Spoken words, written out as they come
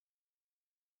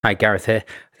Hi, Gareth here.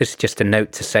 This is just a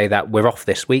note to say that we're off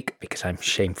this week because I'm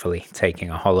shamefully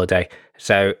taking a holiday.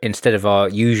 So instead of our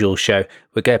usual show,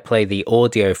 we're going to play the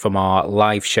audio from our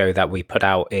live show that we put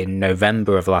out in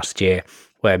November of last year,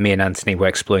 where me and Anthony were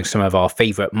exploring some of our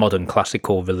favourite modern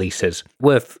classical releases.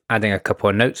 Worth adding a couple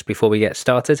of notes before we get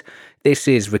started. This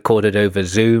is recorded over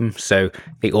Zoom, so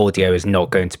the audio is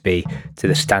not going to be to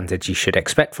the standards you should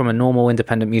expect from a normal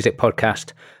independent music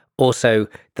podcast. Also,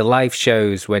 the live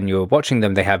shows, when you're watching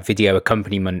them, they have video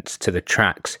accompaniments to the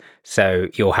tracks. So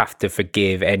you'll have to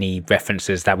forgive any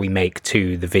references that we make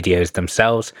to the videos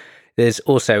themselves. There's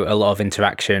also a lot of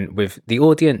interaction with the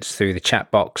audience through the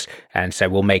chat box. And so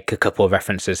we'll make a couple of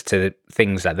references to the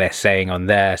things that they're saying on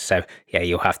there. So yeah,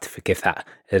 you'll have to forgive that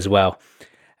as well.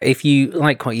 If you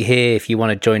like what you hear, if you want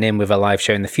to join in with a live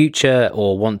show in the future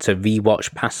or want to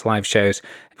rewatch past live shows,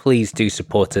 please do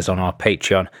support us on our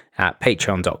Patreon at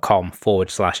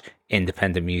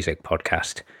patreon.com/independent music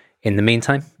podcast. In the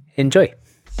meantime, enjoy.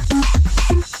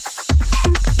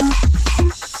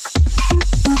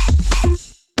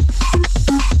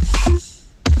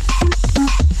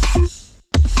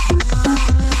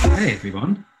 Hey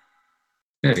everyone.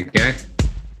 There we go.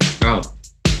 Oh,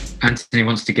 Anthony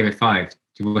wants to give it 5.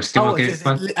 Do you still want to give it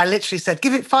 5? I literally said,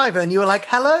 give it 5, and you were like,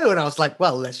 hello, and I was like,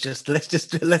 well, let's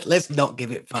not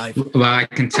give it 5. Well, I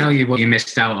can tell you what you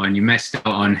missed out on. You missed out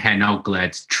on Hen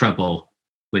Ogled's Trouble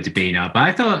with Dabina. But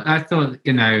I thought,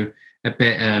 a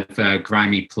bit of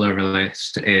grimy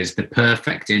pluralist is the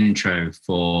perfect intro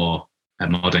for a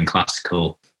modern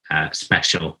classical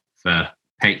special for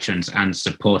patrons and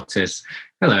supporters.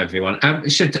 Hello, everyone. I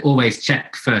should always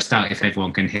check first out if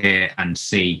everyone can hear and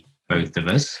see both of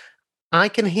us. I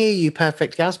can hear you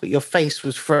perfect, Gaz, but your face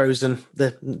was frozen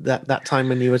that time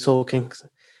when you were talking.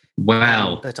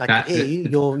 Well, but I can hear you.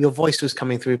 Your voice was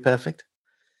coming through perfect.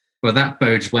 Well, that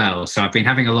bodes well. So I've been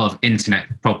having a lot of internet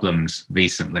problems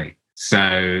recently.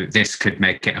 So this could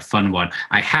make it a fun one.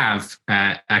 I can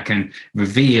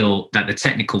reveal that the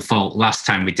technical fault last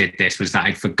time we did this was that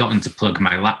I'd forgotten to plug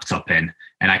my laptop in.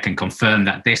 And I can confirm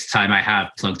that this time I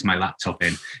have plugged my laptop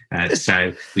in.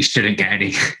 So we shouldn't get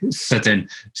any sudden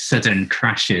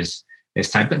crashes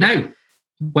this time. But no,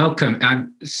 welcome.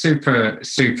 I'm super,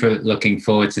 super looking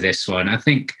forward to this one. I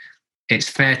think it's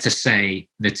fair to say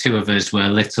the two of us were a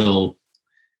little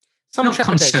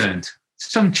concerned.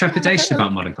 Some trepidation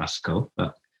about modern classical.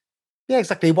 But yeah,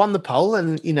 exactly. He won the poll,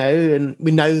 and and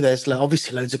we know there's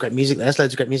obviously loads of great music. There's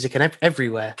loads of great music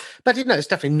everywhere, but it's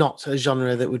definitely not a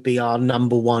genre that would be our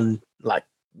number one, like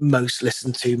most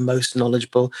listened to, most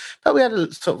knowledgeable. But we had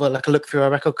a sort of a look through our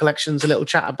record collections, a little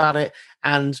chat about it,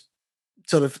 and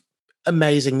sort of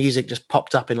amazing music just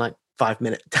popped up in like 5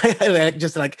 minutes,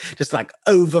 just like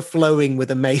overflowing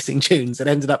with amazing tunes. It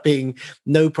ended up being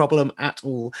no problem at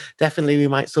all. Definitely, we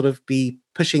might sort of be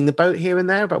pushing the boat here and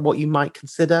there about what you might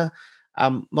consider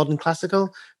modern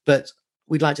classical, but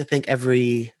we'd like to think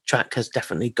every track has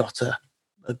definitely got a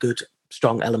good,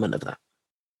 strong element of that.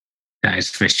 That is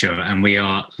for sure. And we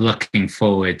are looking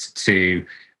forward to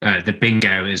the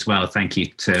bingo as well. Thank you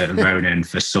to Ronan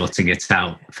for sorting it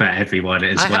out for everyone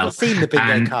as well. I haven't seen the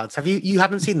bingo cards. Have you? You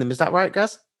haven't seen them? Is that right,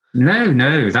 Gaz?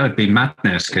 No, that would be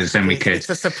madness, because then we could... It's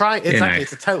a surprise. Exactly.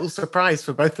 It's a total surprise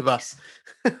for both of us.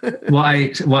 What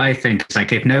I think is,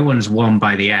 like, if no one's won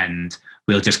by the end,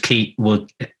 we'll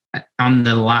on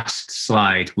the last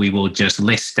slide, we will just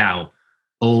list out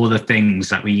all the things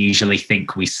that we usually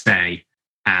think we say,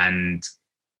 and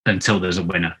until there's a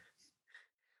winner.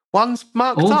 One's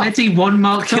marked already off. One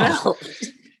marked off.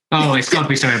 Oh, it's got to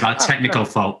be something about technical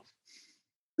fault.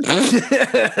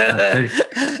 Yeah.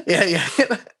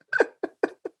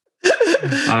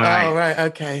 All right. Oh, right.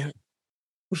 Okay.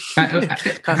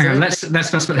 Hang on. Let's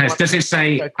put this. Does it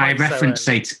say I reference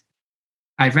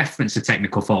a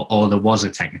technical fault, or there was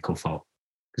a technical fault?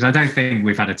 Because I don't think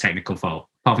we've had a technical fault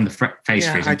apart from the face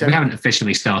freezing. We haven't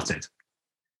officially started.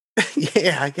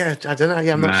 Yeah, I don't know.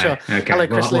 Yeah, I'm not sure. Okay. Hello,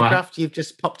 Chris Leecraft. You've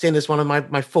just popped in as one of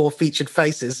my 4 featured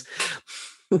faces.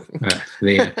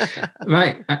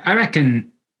 Right. I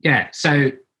reckon. Yeah.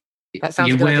 So that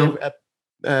sounds good.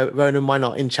 Ronan, why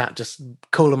not in chat? Just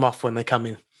call them off when they come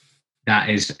in.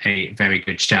 That is a very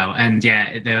good show. And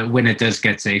yeah, the winner does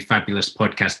get a fabulous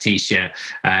podcast t-shirt.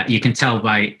 You can tell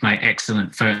by my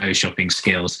excellent photoshopping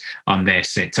skills on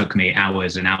this. It took me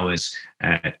hours and hours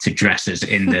to dress us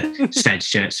in the said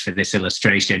shirts for this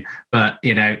illustration. But,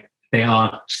 they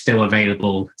are still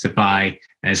available to buy,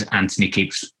 as Anthony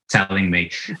keeps telling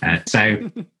me. So,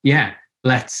 yeah,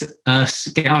 let us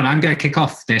get on. I'm going to kick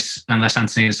off this, unless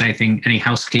Anthony has any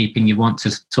housekeeping you want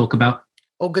to talk about.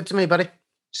 All good to me, buddy.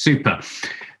 Super.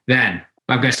 Then,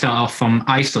 I'm going to start off from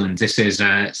Iceland. This is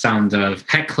a sound of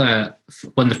Hekla,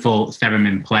 wonderful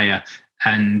theremin player,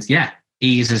 and yeah,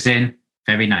 eases in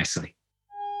very nicely.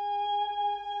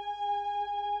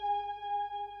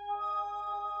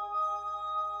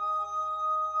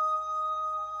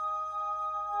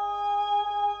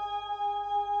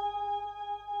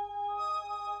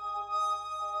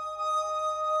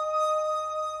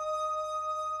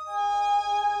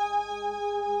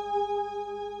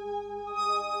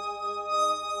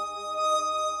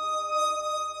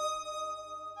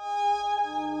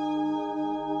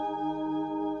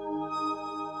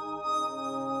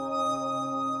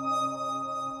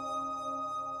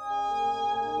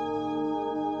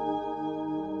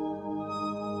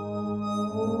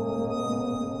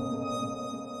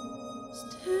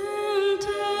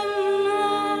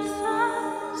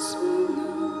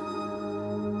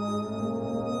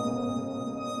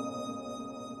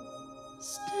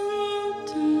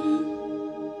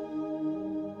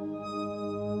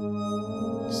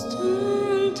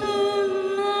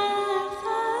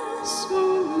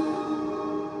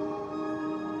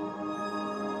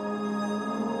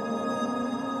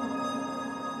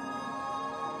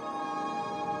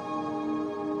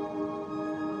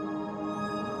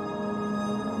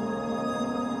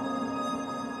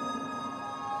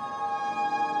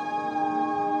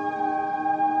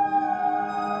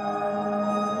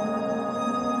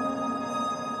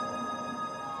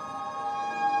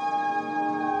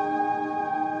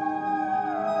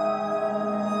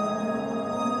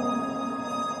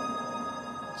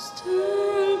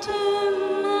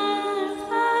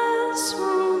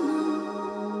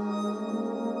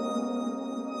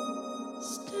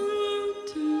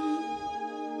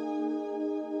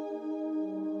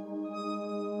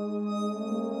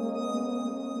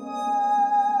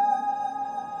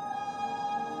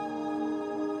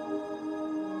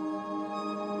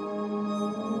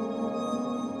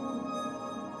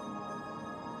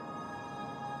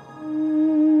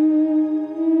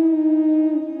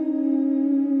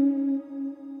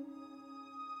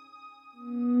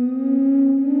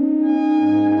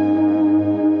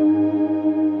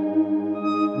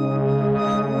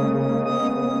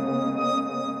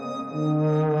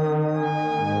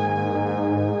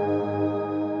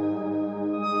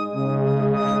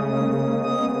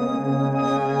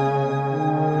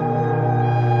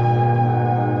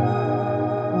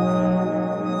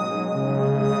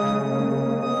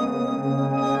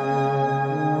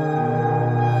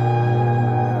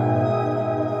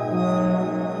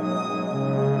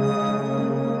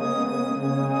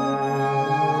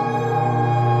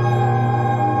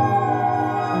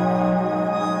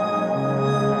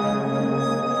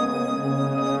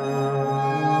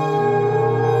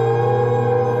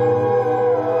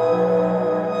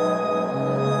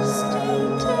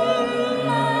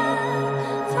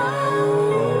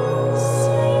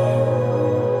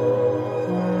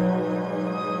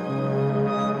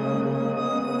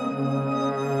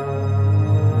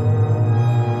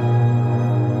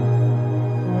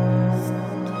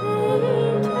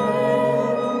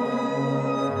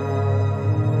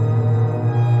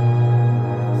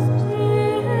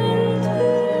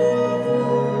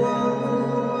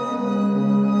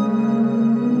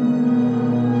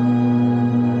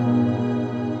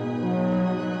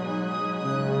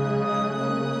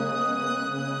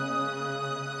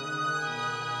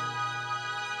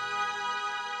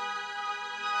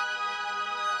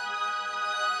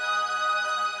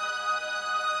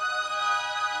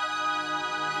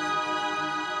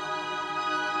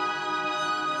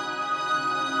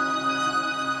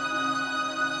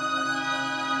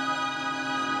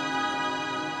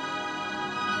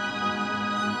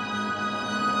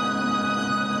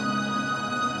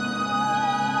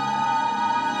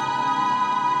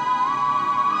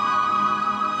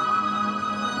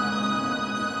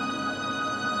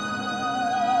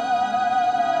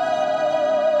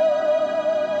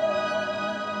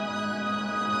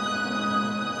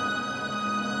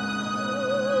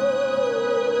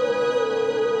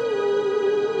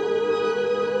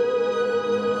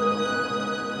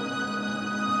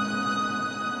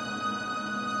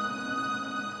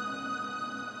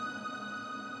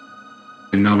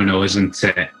 Phenomenal, isn't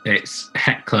it? It's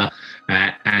Hekla,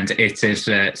 and it is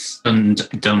Stunned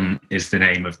Dumb is the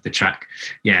name of the track.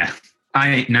 Yeah,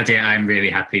 Nadia, I'm really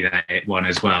happy that it won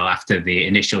as well after the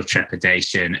initial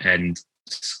trepidation. And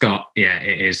Scott, yeah,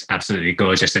 it is absolutely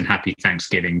gorgeous, and happy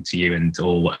Thanksgiving to you and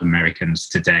all Americans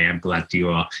today. I'm glad you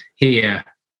are here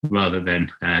rather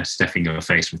than stuffing your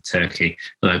face with turkey,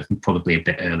 although probably a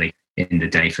bit early in the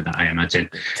day for that, I imagine.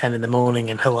 10 in the morning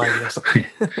in Hawaii or something.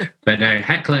 But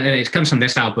Heckler, it comes from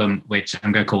this album, which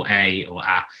I'm going to call A or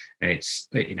A. It's,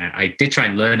 I did try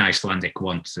and learn Icelandic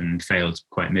once and failed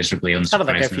quite miserably, unsurprisingly. How did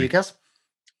that go for you, Gus?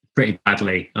 Pretty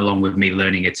badly, along with me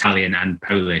learning Italian and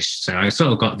Polish. So I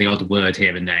sort of got the odd word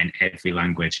here and there in every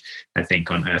language, I think,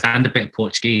 on earth, and a bit of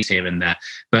Portuguese here and there.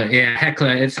 But yeah,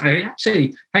 Heckler's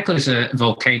a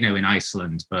volcano in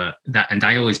Iceland, and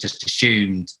I always just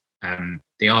assumed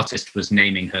the artist was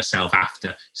naming herself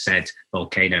after said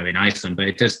volcano in Iceland, but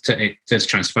it does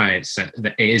transpire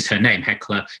that it is her name,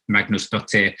 Hekla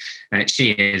Magnúsdóttir.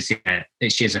 She is a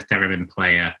theremin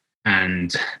player,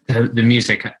 and the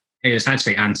music. It was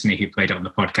actually Anthony who played it on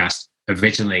the podcast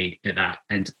originally at that,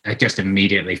 and I just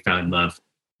immediately fell in love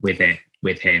with it,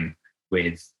 with him,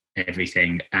 with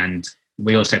everything. And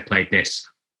we also played this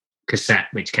cassette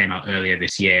which came out earlier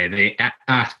this year. The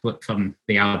artwork from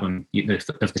the album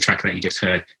of the track that you just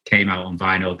heard came out on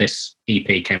vinyl. This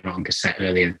EP came out on cassette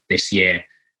earlier this year,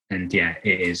 and yeah,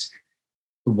 it is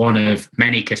one of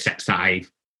many cassettes that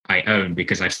I own,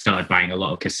 because I've started buying a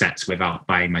lot of cassettes without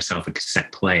buying myself a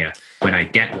cassette player. When I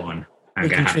get one, I'm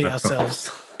going to have treat ourselves.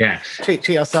 Treat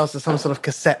ourselves to some sort of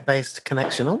cassette-based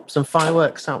connection. Oh, some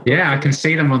fireworks out. Yeah, I can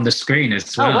see them on the screen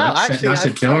as well. Oh, wow. That's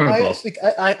adorable.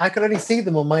 I can only see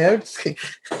them on my own screen.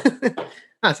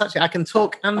 It's actually, I can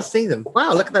talk and see them.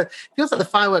 Wow, look at that. It feels like the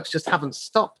fireworks just haven't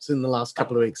stopped in the last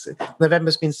couple of weeks.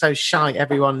 November's been so shy.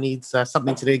 Everyone needs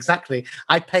something to do. Exactly.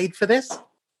 I paid for this.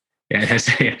 Yeah, there's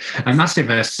a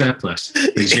massive surplus,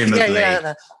 presumably.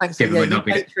 yeah. Thanks.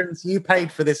 Patrons, you paid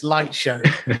for this light show.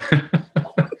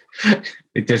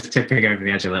 It does tipping over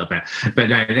the edge a little bit. But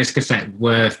no, this cassette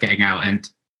worth getting out.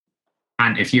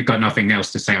 And if you've got nothing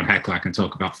else to say on Heckler, I can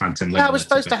talk about Phantom Limb. Yeah, I was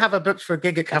supposed to have a book for a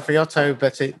gig at Cafe Otto,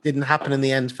 but it didn't happen in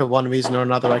the end for one reason or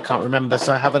another. I can't remember.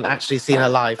 So I haven't actually seen her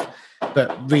live.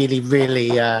 But really,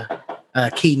 really...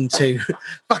 keen to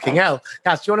fucking hell,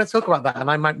 guys. Do you want to talk about that?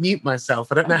 And I might mute myself.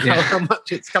 I don't know how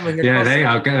much it's coming across. Yeah,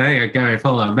 there you go.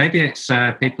 Hold on. Maybe it's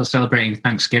people celebrating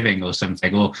Thanksgiving or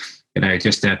something, or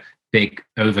just a big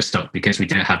overstock because we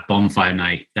didn't have bonfire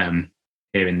night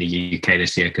here in the UK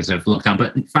this year because of lockdown.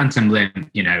 But Phantom Limb,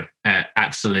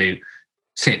 absolute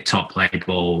tip-top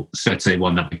label, certainly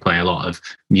one that we play a lot of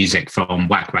music from.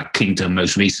 Whack Whack Kingdom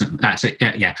most recently. That's it.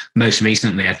 Yeah. Most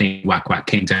recently, I think Whack Whack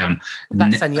Kingdom.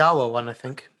 That's Senyawa one, I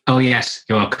think. Oh yes,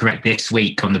 you are correct. This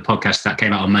week on the podcast that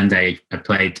came out on Monday, I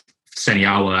played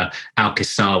Senyawa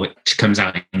Alkisar, which comes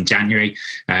out in January.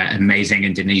 Amazing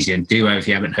Indonesian duo. If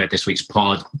you haven't heard this week's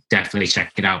pod, definitely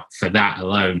check it out for that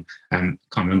alone. Can't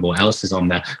remember what else is on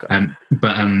there.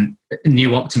 But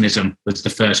New Optimism was the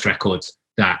first record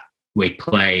that we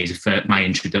played for my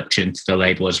introduction to the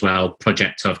label as well.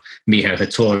 Project of Miho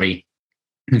Hattori,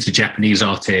 who's a Japanese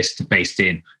artist based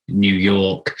in New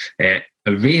York. A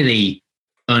really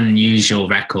unusual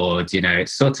record.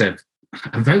 It's sort of,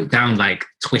 I wrote down like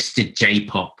twisted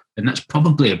J-pop, and that's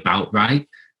probably about right.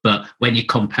 But when you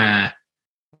compare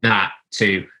that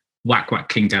to Whack Whack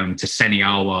Kingdom, to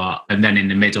Senyawa, and then in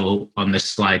the middle on the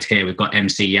slide here, we've got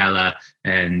MC Yella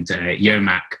and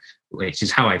Yomak, which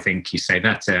is how I think you say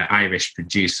that, Irish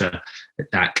producer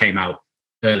that came out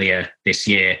earlier this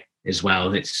year as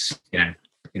well. It's,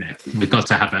 we've got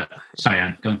to have a... Sorry,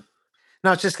 Anne, go on. No,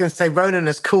 I was just going to say, Ronan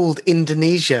has called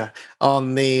Indonesia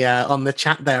on the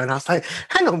chat there, and I was like,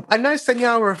 hang on, I know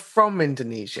Senyawa are from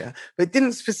Indonesia, but it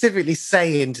didn't specifically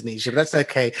say Indonesia, but that's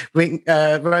okay.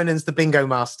 Ronan's the bingo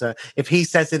master. If he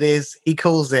says it is, he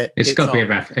calls it. It's got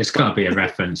to be a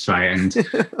reference, right? And,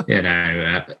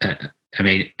 I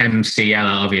mean, MC Ella,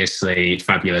 obviously,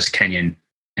 fabulous Kenyan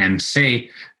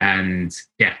MC, and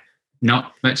yeah,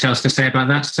 not much else to say about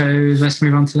that, so let's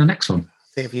move on to the next one.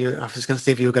 I was going to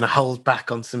see if you were going to hold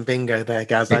back on some bingo there,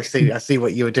 Gaz. I see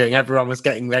what you were doing. Everyone was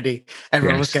getting ready.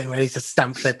 Everyone was getting ready to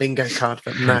stamp their bingo card,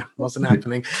 but no, wasn't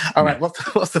happening. All right,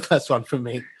 what's the first one from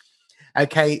me?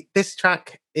 Okay, this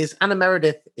track is Anna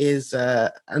Meredith is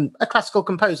a classical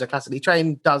composer, classically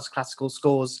trained, does classical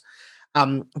scores,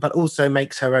 but also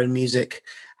makes her own music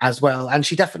as well. And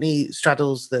she definitely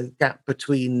straddles the gap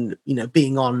between,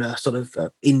 being on a sort of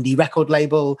indie record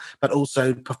label, but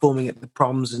also performing at the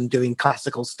proms and doing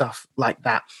classical stuff like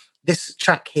that. This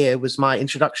track here was my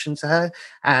introduction to her.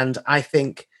 And I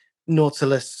think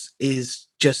Nautilus is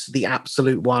just the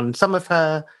absolute one. Some of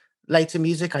her later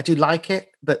music, I do like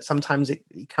it, but sometimes it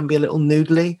can be a little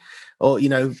noodly, or,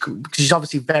 she's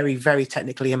obviously very, very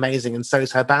technically amazing, and so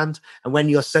is her band. And when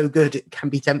you're so good, it can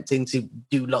be tempting to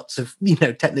do lots of,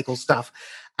 technical stuff.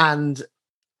 And,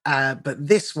 but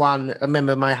this one, I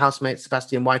remember my housemate,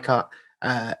 Sebastian Weikart,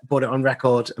 bought it on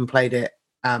record and played it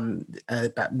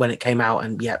But when it came out,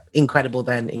 and yeah, incredible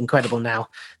then, incredible now.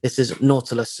 This is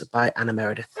Nautilus by Anna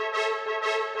Meredith.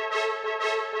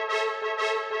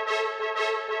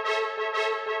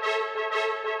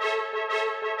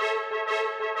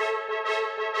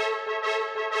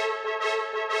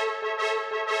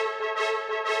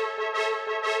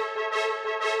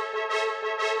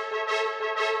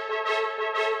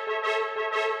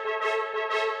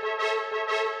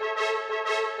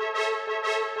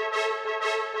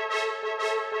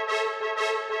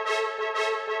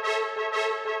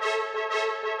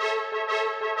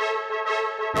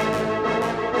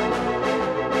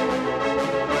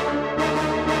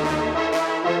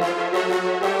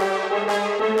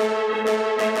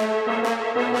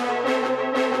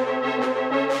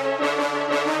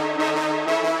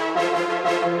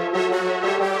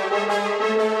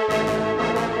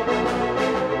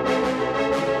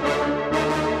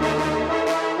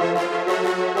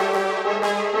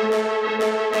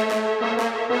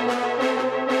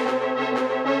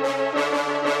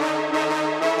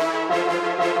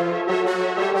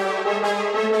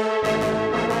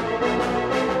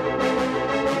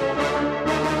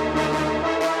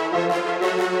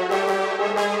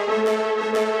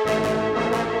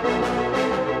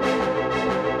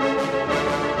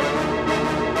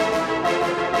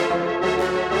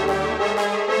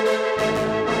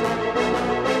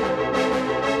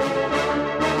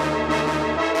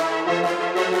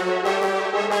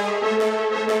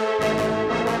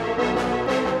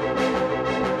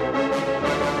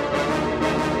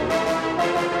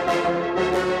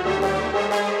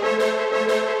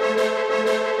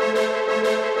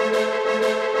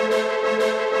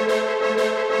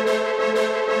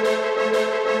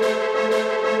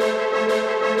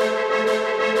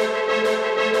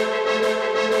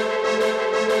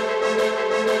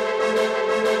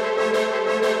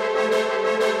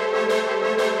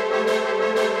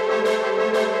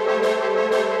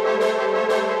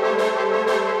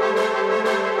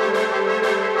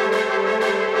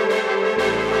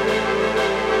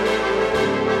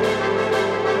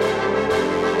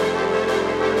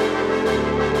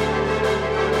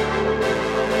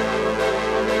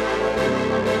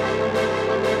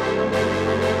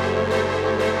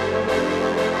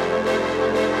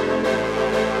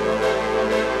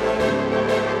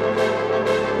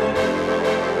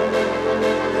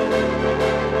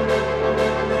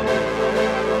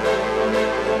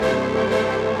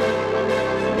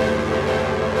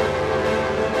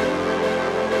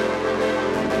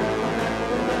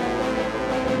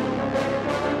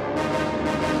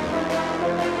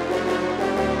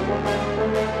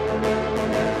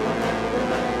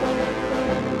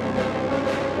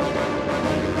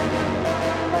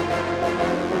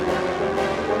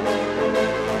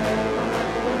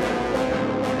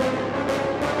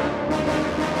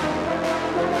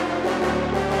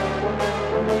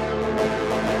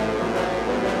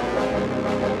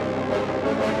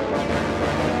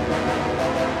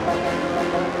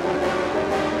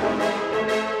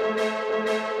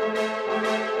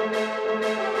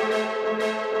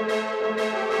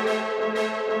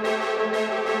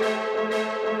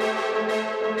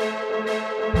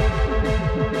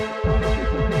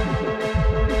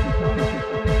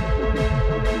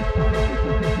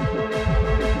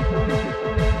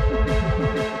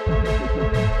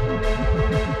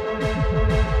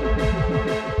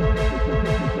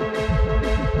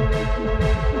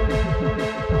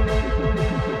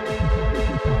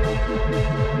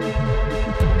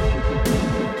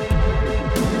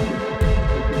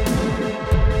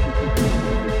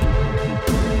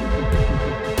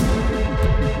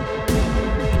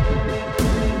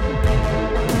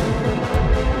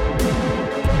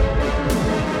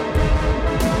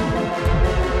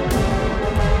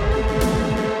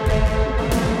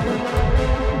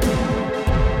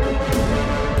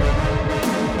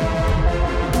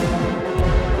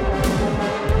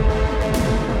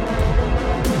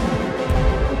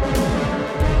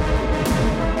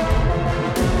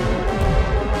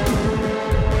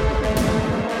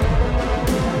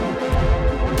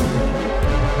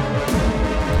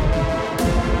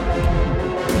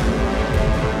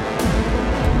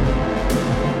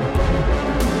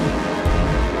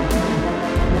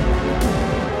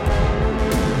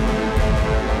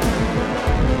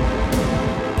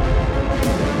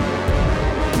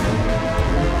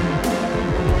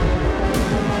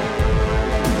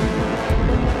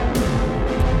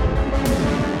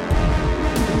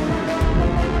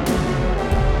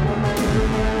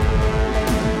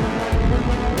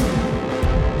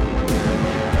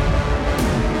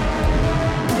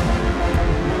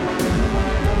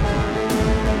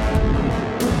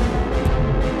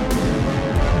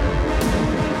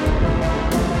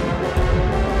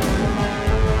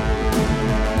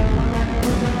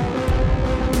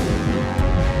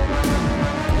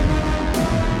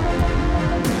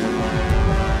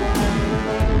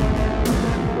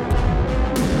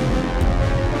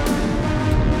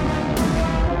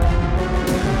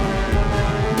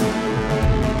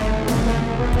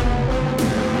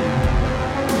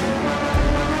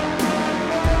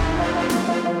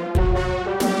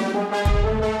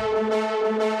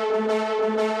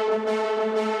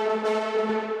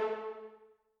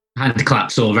 Hand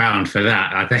claps all round for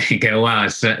that. I think it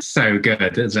was so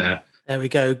good, isn't it? There we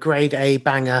go. Grade A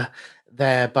banger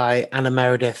there by Anna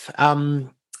Meredith.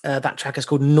 That track is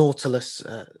called Nautilus.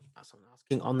 That's what I'm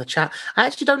asking on the chat. I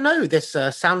actually don't know this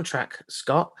soundtrack,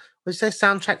 Scott. Was there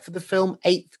soundtrack for the film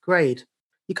Eighth Grade?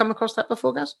 You come across that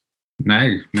before, guys?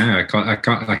 No, I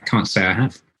can't say I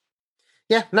have.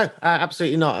 Yeah, no,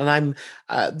 absolutely not. And I'm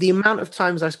the amount of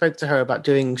times I spoke to her about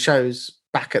doing shows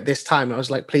back at this time, I was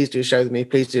like, please do a show with me,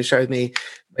 please do a show with me.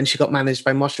 When she got managed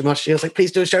by Moshi Moshi, I was like,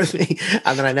 please do a show with me.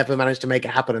 And then I never managed to make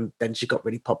it happen. And then she got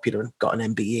really popular and got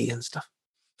an MBE and stuff.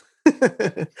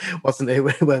 It wasn't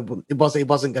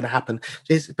going to happen.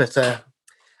 But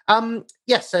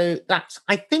yeah, so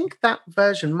I think that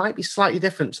version might be slightly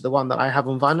different to the one that I have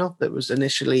on vinyl that was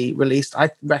initially released. I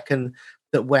reckon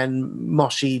that when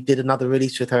Moshi did another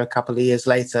release with her a couple of years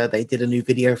later, they did a new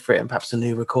video for it and perhaps a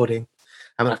new recording.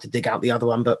 I'm gonna have to dig out the other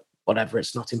one, but whatever,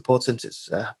 it's not important. It's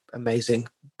amazing,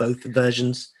 both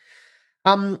versions.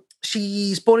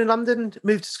 She's born in London,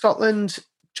 moved to Scotland,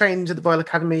 trained at the Royal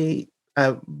Academy,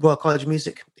 Royal College of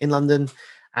Music in London,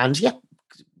 and yeah,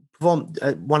 performed,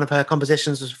 one of her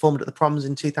compositions was performed at the Proms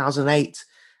in 2008,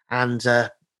 and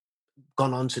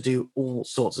gone on to do all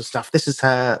sorts of stuff. Is this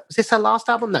her last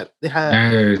album? No,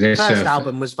 her first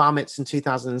album was Varmints in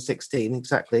 2016,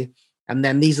 exactly. And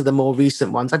then these are the more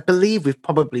recent ones. I believe we've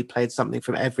probably played something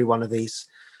from every one of these.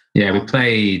 Yeah,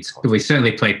 we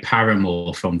certainly played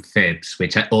Paramore from Fibs,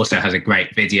 which also has a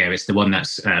great video. It's the one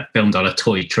that's filmed on a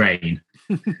toy train.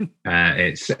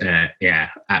 It's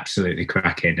absolutely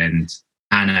cracking. And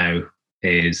Anno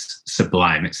is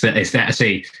sublime. It's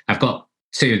actually, I've got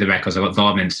two of the records. I've got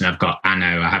Varmints and I've got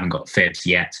Anno. I haven't got Fibs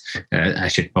yet. I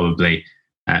should probably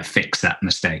fix that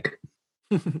mistake.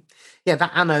 Yeah,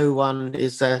 that Anno one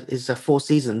is Four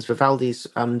Seasons, Vivaldi's,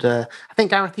 and I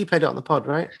think Gareth, you played it on the pod,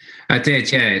 right? I did,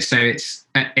 yeah. So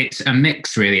it's a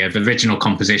mix really of original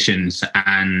compositions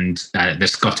and the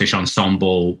Scottish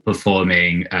ensemble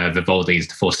performing Vivaldi's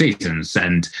The Four Seasons,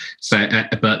 and so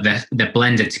but they're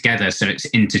blended together, so it's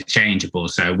interchangeable.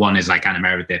 So one is like Anna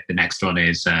Meredith, the next one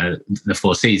is The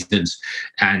Four Seasons,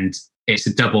 and it's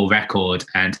a double record,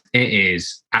 and it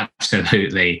is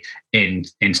absolutely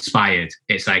inspired.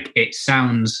 It's like, it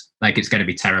sounds like it's going to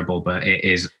be terrible, but it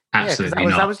is absolutely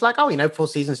not. I was like, Four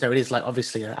Seasons, no, it is like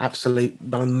obviously an absolute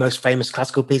one of the most famous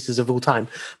classical pieces of all time,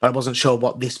 but I wasn't sure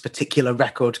what this particular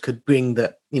record could bring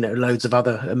that, loads of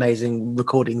other amazing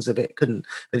recordings of it couldn't,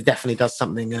 but it definitely does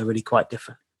something really quite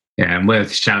different. Yeah, and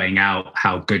worth shouting out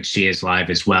how good she is live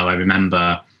as well. I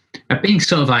remember being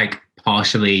sort of like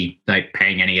partially like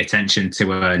paying any attention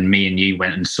to her, and me and you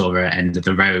went and saw her at End of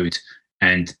the Road,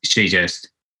 and she just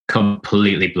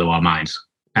completely blew our minds.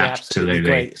 Yeah, absolutely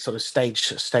great sort of stage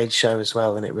show as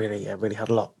well, and it really had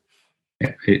a lot.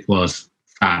 Yeah, it was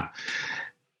fab.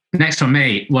 Next from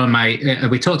me, one of my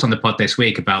we talked on the pod this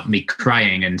week about me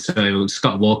crying, and so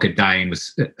Scott Walker dying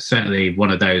was certainly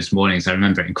one of those mornings. I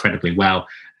remember it incredibly well.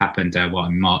 Happened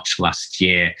in March last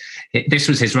year. This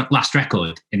was his last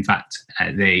record, in fact,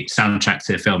 the soundtrack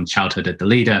to the film Childhood of the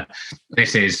Leader.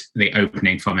 This is the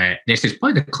opening from it. This is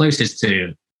probably the closest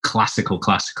to classical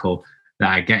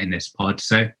that I get in this pod,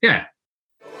 so yeah.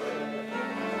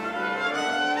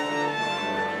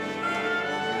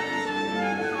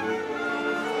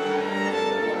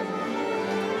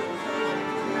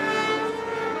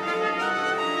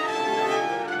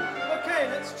 Okay,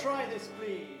 let's try this,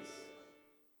 please.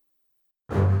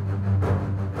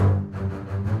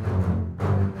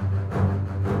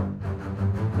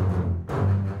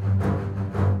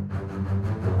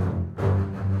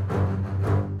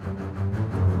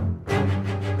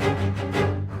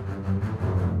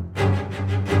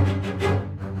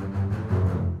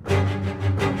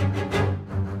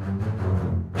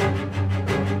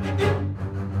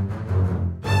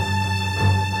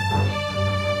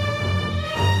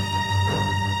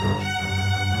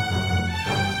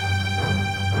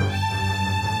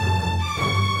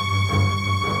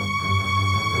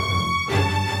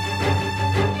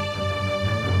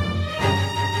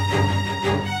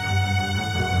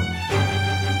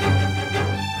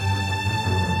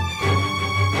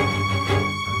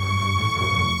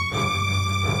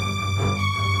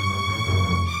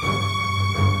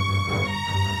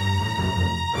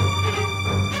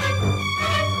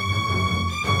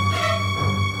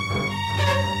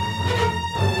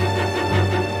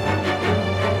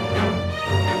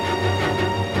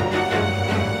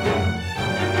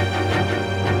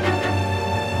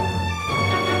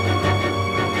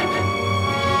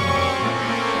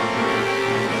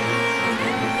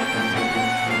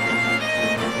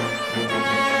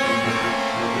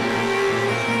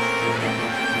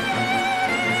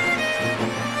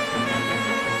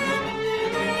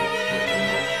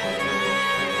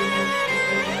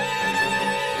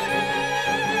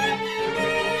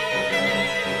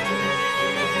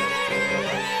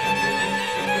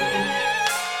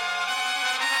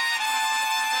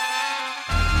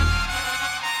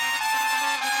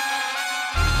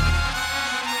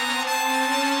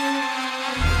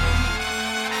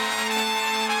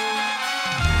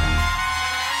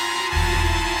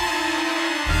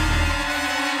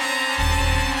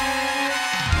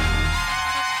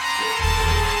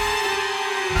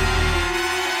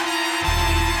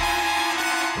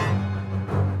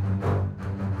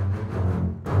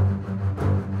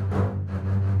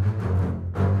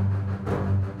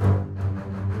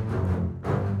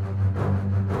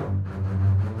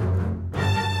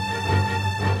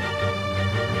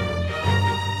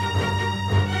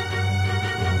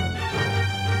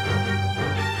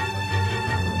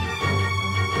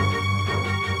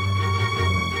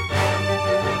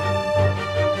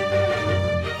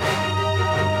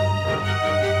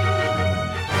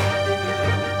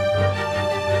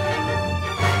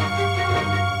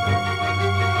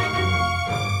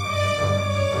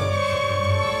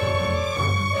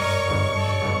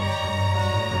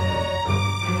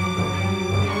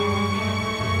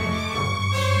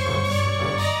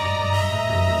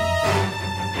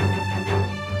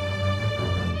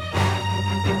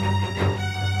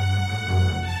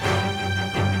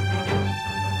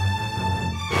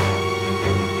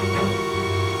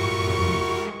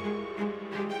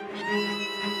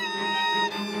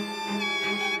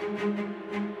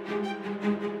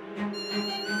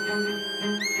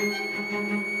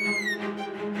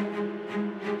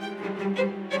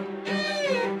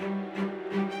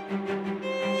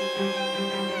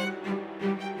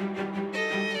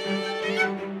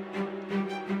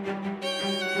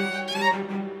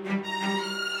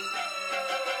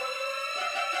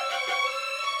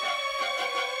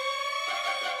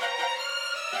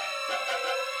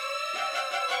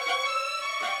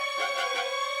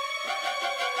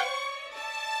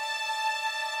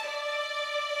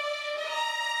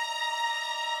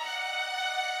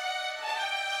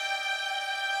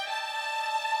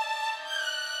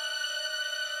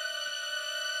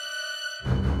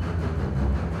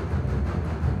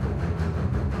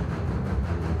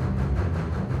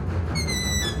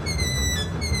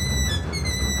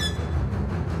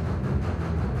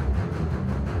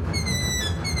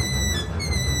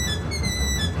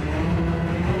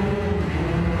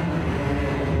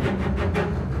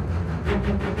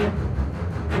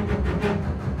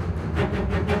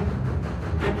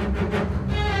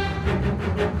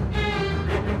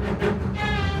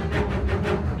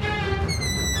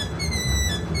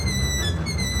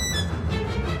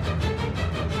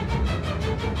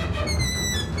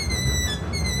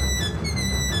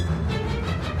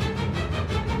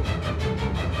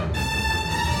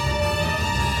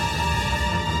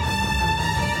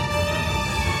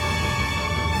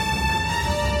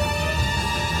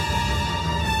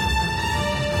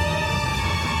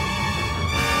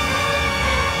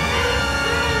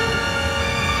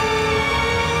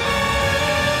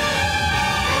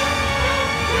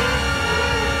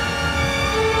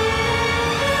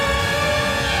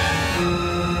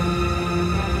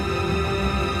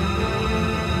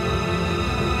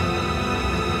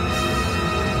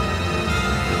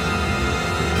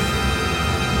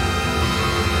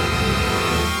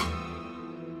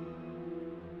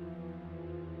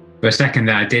 For a second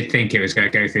there, I did think it was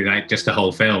going to go through like just the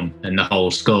whole film and the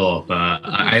whole score, but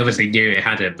I obviously knew it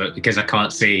hadn't. But because I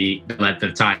can't see the length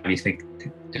of time, you think,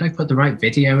 did I put the right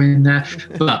video in there?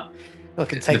 But I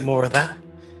can take more of that.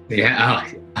 yeah,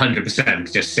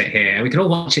 100%. Just sit here. We can all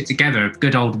watch it together. A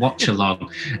good old watch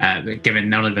along. Given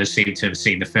none of us seem to have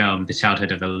seen the film, The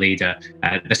Childhood of a Leader,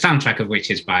 the soundtrack of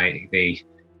which is by the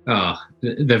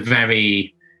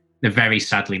very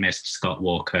sadly missed Scott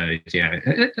Walker. Yeah,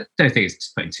 I don't think it's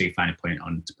putting too fine a point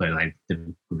on to play like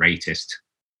the greatest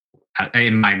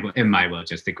in my world,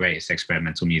 just the greatest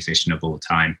experimental musician of all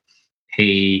time.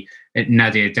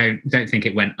 Nadia, don't think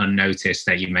it went unnoticed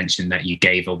that you mentioned that you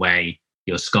gave away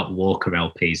your Scott Walker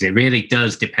LPs. It really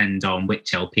does depend on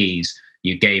which LPs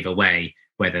you gave away,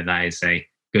 whether that is a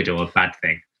good or a bad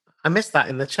thing. I missed that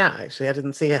in the chat, actually. I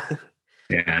didn't see it.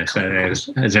 Yeah, so I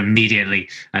was immediately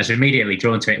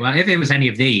drawn to it. Well, if it was any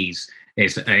of these,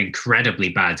 it's an incredibly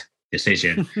bad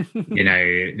decision.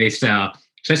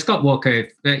 So Scott Walker,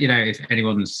 if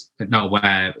anyone's not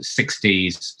aware,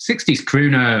 60s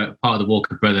crooner, part of the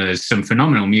Walker Brothers, some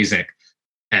phenomenal music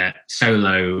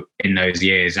solo in those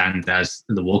years, and as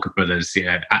the Walker Brothers,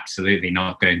 absolutely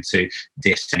not going to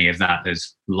diss any of that.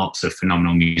 There's lots of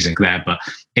phenomenal music there, but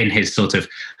in his sort of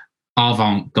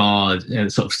avant-garde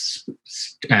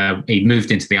he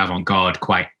moved into the avant-garde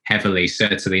quite heavily,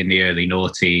 certainly in the early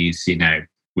noughties,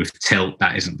 with Tilt,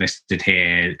 that isn't listed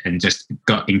here, and just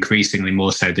got increasingly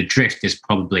more so. The Drift is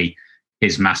probably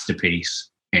his masterpiece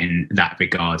in that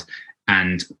regard.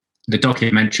 And the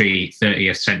documentary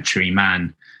 30th Century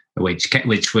Man,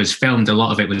 which was filmed, a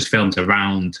lot of it was filmed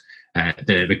around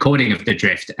the recording of the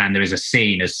Drift, and there is a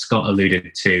scene, as Scott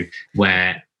alluded to,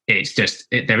 where it's just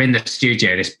they're in the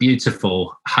studio, this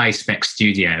beautiful high-spec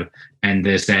studio, and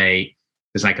there's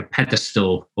like a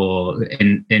pedestal or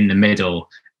in the middle,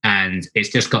 and it's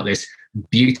just got this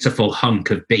beautiful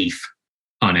hunk of beef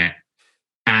on it.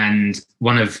 And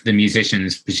one of the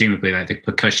musicians, presumably like the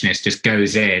percussionist, just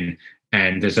goes in,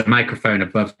 and there's a microphone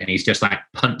above, and he's just like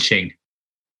punching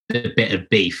the bit of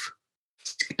beef.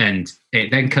 And it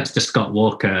then cuts to Scott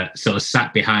Walker, sort of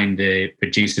sat behind the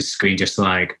producer's screen, just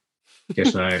like.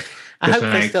 I hope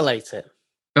they still ate it.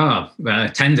 Oh,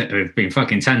 tender, it would been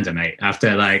fucking tender, mate.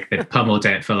 After like they pummeled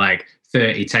it for like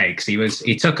 30 takes.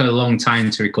 He took a long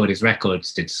time to record his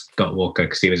records, did Scott Walker,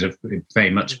 because he was a very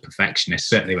much a perfectionist,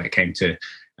 certainly when it came to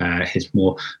his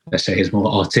more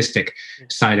artistic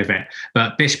side of it.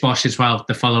 But Bish Bosh as well,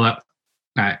 the follow-up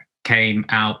came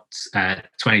out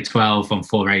 2012 on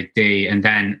 4AD, and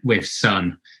then with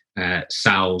Sun,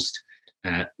 Soused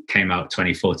came out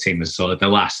 2014, was sort of the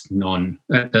last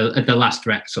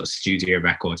sort of studio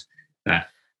record that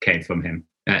came from him.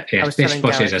 I was telling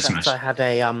Gareth that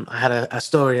I had a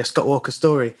story, a Scott Walker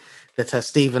story that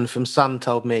Stephen from Sun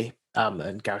told me,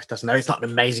 and Gareth doesn't know. It's not an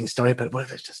amazing story, but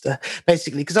it's just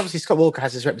basically because obviously Scott Walker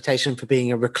has his reputation for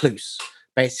being a recluse.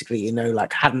 Basically,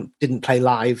 didn't play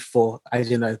live for,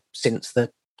 as you know, since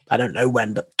the I don't know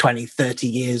when, but 20, 30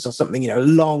 years or something, a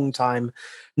long time,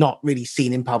 not really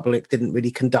seen in public, didn't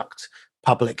really conduct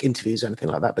public interviews or anything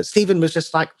like that. But Stephen was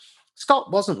just like,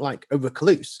 Scott wasn't like a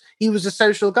recluse. He was a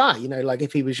social guy, like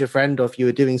if he was your friend or if you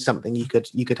were doing something, you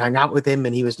could hang out with him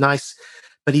and he was nice,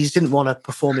 but he just didn't want to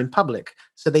perform in public.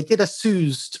 So they did a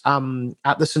Suze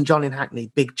at the St. John in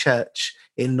Hackney, big church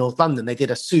in North London. They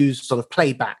did a Suze sort of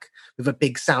playback with a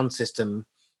big sound system.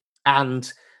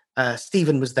 And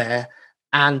Stephen was there.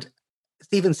 And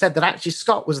Stephen said that actually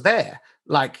Scott was there,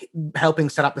 like helping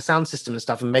set up the sound system and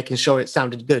stuff and making sure it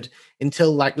sounded good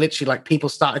until like literally like people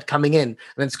started coming in. And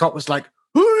then Scott was like,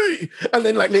 "Hey!" And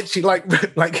then like literally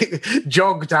like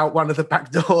jogged out one of the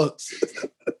back doors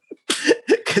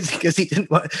because he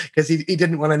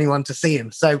didn't want anyone to see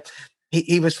him. So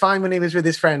he was fine when he was with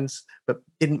his friends, but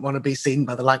didn't want to be seen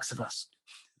by the likes of us.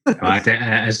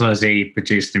 As long as he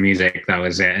produced the music, that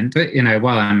was it. And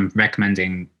while I'm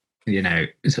recommending,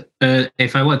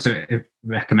 if I want to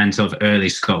recommend sort of early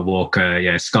Scott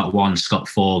Walker, Scott 1, Scott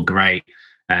 4, great.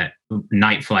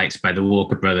 Night Flights by the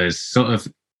Walker Brothers sort of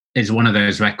is one of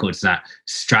those records that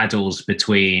straddles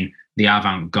between the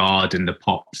avant-garde and the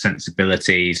pop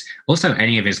sensibilities. Also,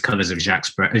 any of his covers of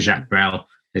Jacques Brel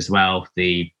as well,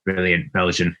 the brilliant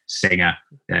Belgian singer.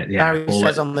 Barry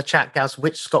says on the chat, Gaz,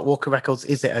 which Scott Walker records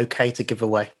is it okay to give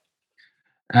away?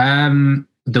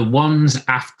 The ones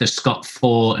after Scott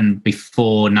 4 and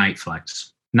before Night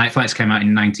Flights. Night Flights came out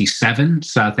in 97,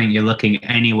 so I think you're looking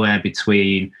anywhere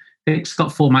between, I think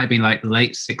Scott 4 might have been like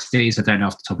late 60s, I don't know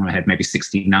off the top of my head, maybe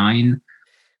 69.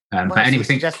 But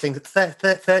anything suggesting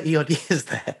 30 odd years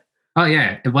there. Oh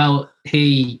yeah, well,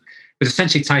 he was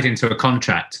essentially tied into a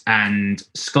contract. And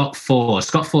Scott 4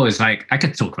 is like, I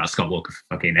could talk about Scott Walker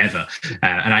for fucking ever,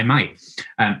 and I might.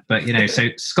 But, so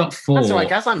Scott 4. That's all right,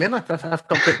 guys. I'm in. I've got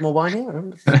a bit more wine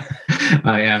here.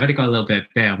 Oh, yeah, I've only got a little bit of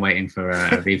beer. I'm waiting for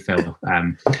a refill.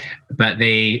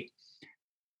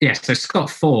 So Scott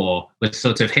 4 was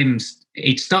sort of him.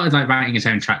 He started like writing his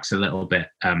own tracks a little bit,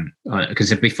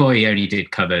 because before he only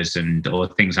did covers or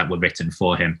things that were written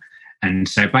for him. And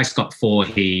so by Scott 4,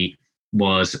 he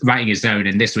was writing his own,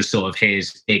 and this was sort of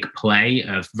his big play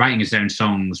of writing his own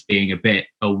songs, being a bit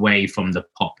away from the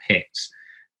pop hits.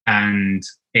 And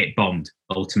it bombed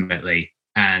ultimately.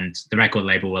 And the record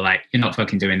label were like, "You're not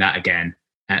fucking doing that again,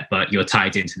 but you're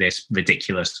tied into this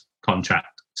ridiculous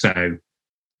contract." So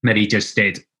then he just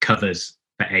did covers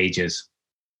for ages,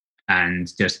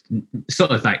 and just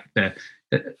sort of like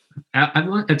I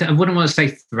wouldn't want to say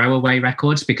throwaway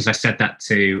records, because I said that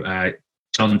to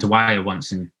John Dwyer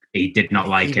once, and he did not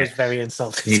like it. He was very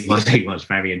insulted. He was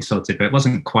very insulted, but it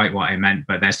wasn't quite what I meant.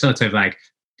 But they're sort of like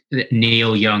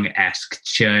Neil Young-esque,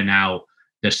 churn out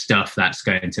the stuff that's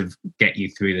going to get you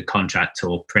through the contract,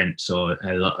 or Prince, or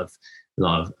a lot of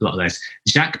those.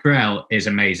 Jacques Brel is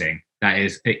amazing. That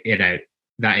is,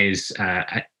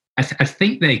 I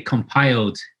think they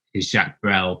compiled his Jacques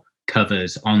Brel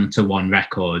covers onto one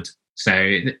record. So,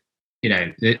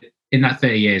 in that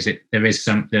 30 years,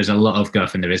 there's a lot of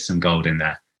guff, and there is some gold in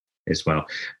there as well.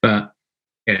 But,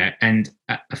 and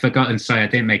I forgot, and sorry, I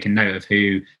didn't make a note of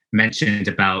who mentioned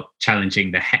about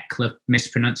challenging the heckler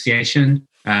mispronunciation.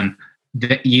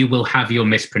 That you will have your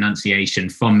mispronunciation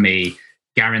from me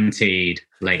guaranteed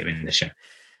later in the show.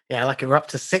 Yeah, like we're up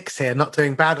to 6 here, not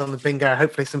doing bad on the bingo.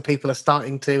 Hopefully, some people are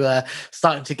starting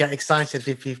to get excited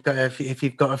if you've got a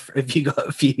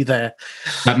few there.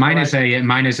 But mine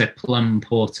is a plum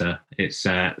porter. It's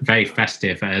very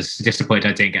festive. I was disappointed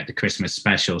I didn't get the Christmas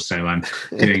special, so I'm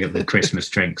doing it with Christmas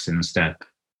drinks instead.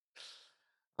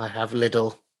 I have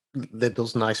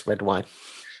Lidl's nice red wine.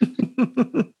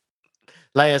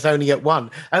 Leia's only at 1.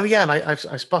 Oh yeah, and I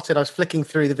spotted. I was flicking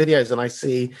through the videos, and I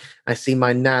see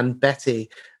my nan Betty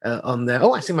on there.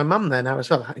 Oh, I see my mum there now as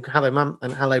well. Hello, mum,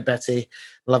 and hello, Betty.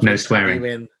 Lovely no to swearing. have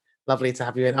you in. Lovely to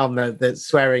have you in. Oh no, the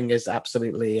swearing is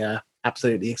absolutely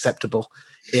acceptable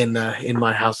in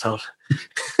my household.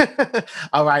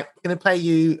 All right, I'm going to play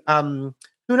you. Who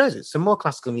knows it? Some more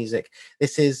classical music.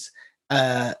 This is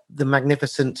the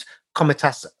magnificent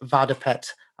Komitas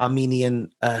Vardapet,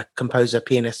 Armenian composer,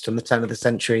 pianist from the turn of the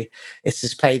century. This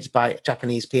is played by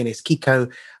Japanese pianist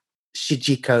Kiko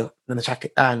Shijiko,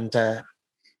 and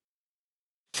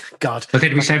God. What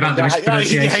did we say about the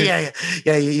mispronunciation?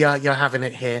 Yeah, you're having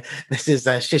it here. This is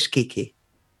Shishkiki.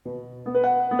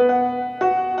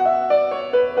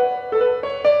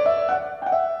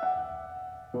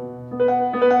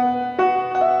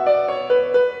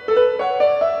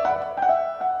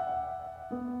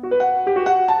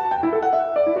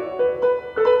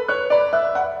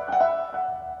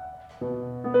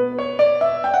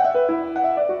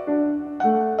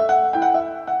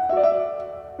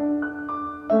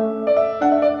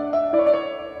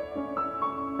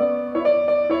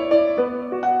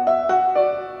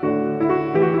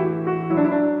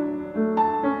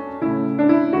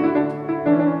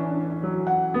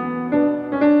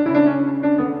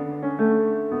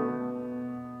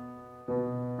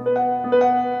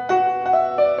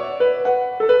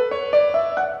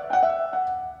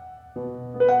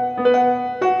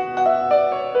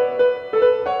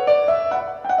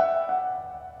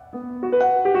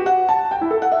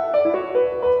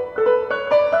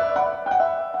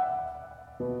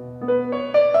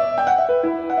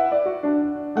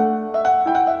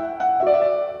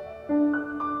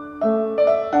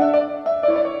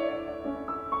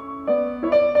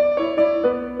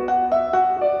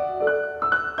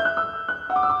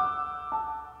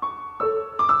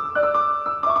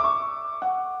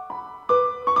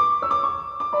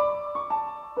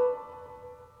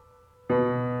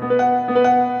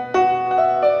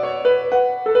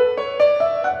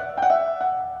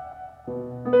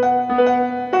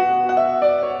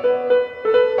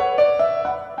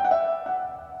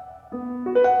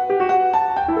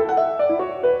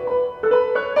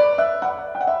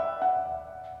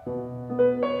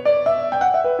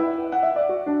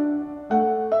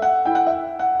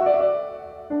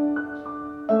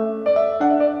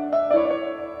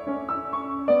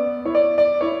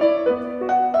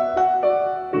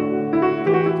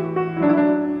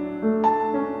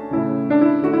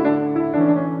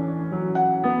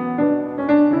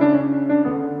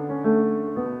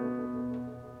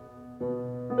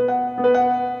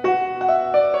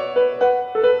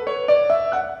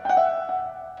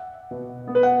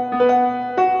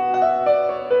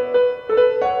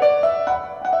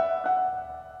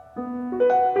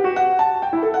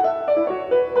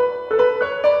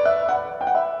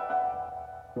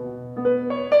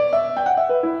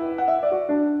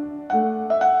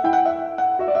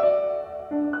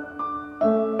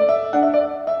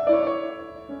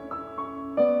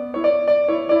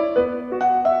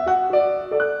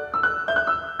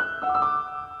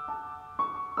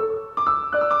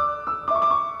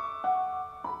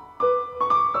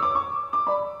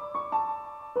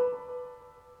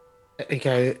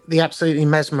 go. The absolutely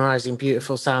mesmerizing,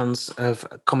 beautiful sounds of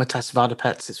Komitas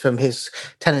Vardapets. It's from his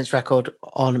 10-inch record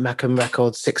on Macam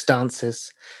Records, Six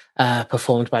Dances,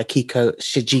 performed by Kiko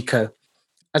Shijiko.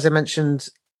 As I mentioned,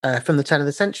 from the turn of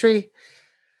the century,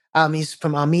 he's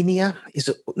from Armenia. He's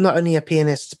not only a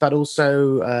pianist, but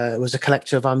also was a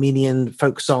collector of Armenian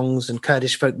folk songs and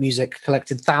Kurdish folk music,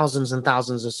 collected thousands and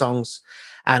thousands of songs,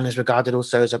 and is regarded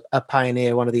also as a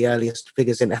pioneer, one of the earliest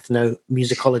figures in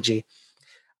ethnomusicology.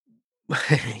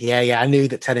 Yeah, I knew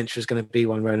that 10-inch was going to be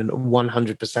one, Ronan,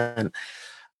 100%.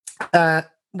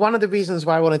 One of the reasons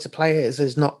why I wanted to play it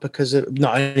is not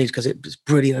only because it's a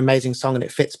brilliant, amazing song and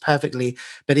it fits perfectly,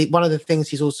 but one of the things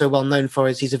he's also well known for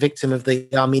is he's a victim of the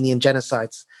Armenian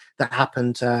genocides that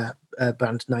happened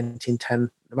around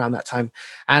 1910, around that time.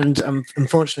 And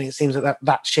unfortunately, it seems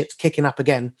that shit's kicking up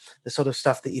again, the sort of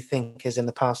stuff that you think is in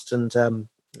the past and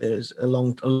it was a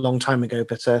long time ago,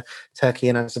 but Turkey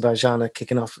and Azerbaijan are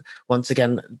kicking off once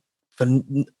again for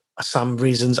some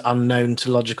reasons unknown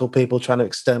to logical people, trying to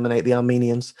exterminate the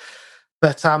Armenians.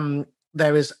 But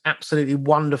there is absolutely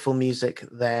wonderful music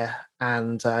there,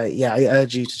 and I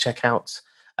urge you to check out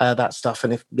that stuff.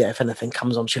 And if anything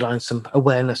comes on July, some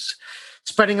awareness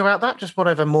spreading about that, just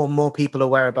whatever more people are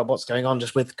aware about what's going on,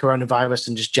 just with coronavirus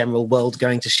and just general world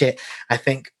going to shit. I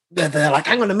think they're like,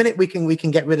 hang on a minute, we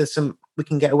can get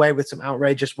away with some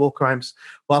outrageous war crimes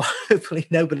while hopefully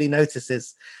nobody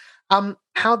notices.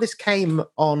 How this came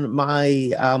on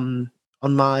my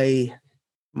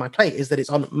plate is that it's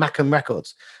on Macam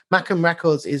Records. Macam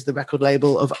Records is the record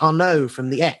label of Arnaud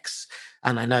from the X,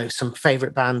 and I know some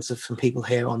favourite bands from people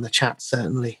here on the chat,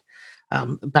 certainly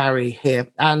Barry here,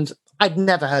 and I'd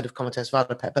never heard of Komitas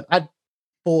Vardapet, but I'd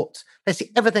bought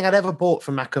basically everything I'd ever bought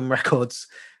from Macam Records.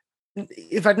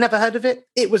 If I'd never heard of it,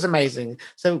 it was amazing.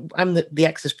 So I'm the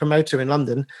X's promoter in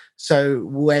London. So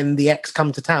when the X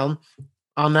come to town,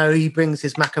 I know he brings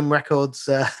his Macam Records,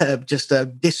 just a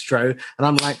distro, and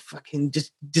I'm like, fucking,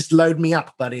 just load me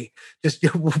up, buddy. Just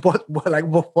what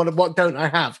don't I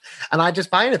have? And I just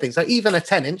buy anything. So even a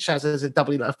 10-inch, as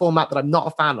a format that I'm not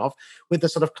a fan of, with a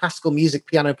sort of classical music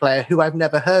piano player who I've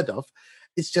never heard of,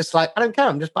 it's just like, I don't care.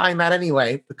 I'm just buying that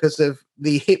anyway because of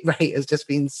the hit rate has just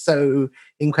been so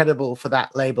incredible for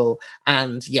that label.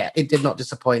 And yeah, it did not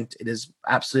disappoint. It is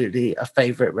absolutely a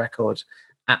favorite record.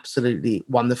 Absolutely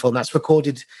wonderful. And that's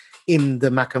recorded in the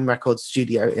Macam Records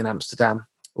studio in Amsterdam,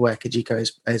 where Kajiko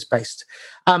is based.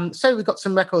 So we've got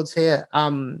some records here.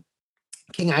 King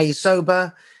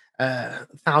Ayisoba,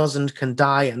 1000 Can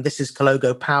Die, and This Is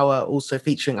Kalogo Power, also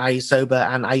featuring Ayisoba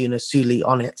and Ayuna Suli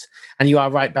on it. And you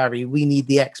are right, Barry, we need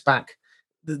the X back.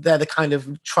 They're the kind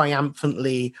of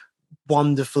triumphantly,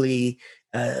 wonderfully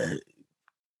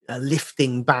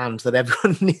lifting band that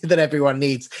everyone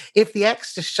needs. If the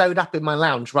X just showed up in my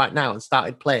lounge right now and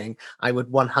started playing, I would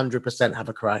 100% have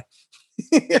a cry.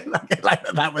 like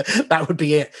that would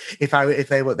be it if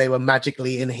they were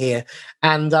magically in here.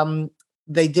 And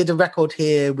they did a record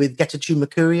here with Getachew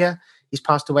Makuria. He's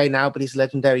passed away now, but he's a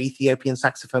legendary Ethiopian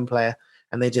saxophone player.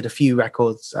 And they did a few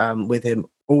records with him,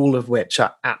 all of which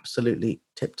are absolutely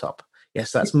tip top.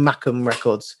 Yes, that's Macam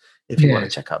Records if you want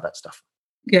to check out that stuff.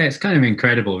 Yeah, it's kind of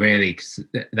incredible, really,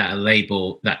 that a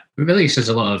label that releases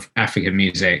a lot of African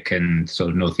music and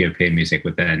sort of North European music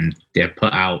would then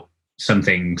put out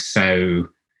something so,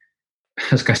 I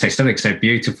was going to say something so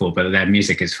beautiful, but their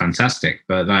music is fantastic,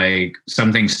 but like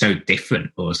something so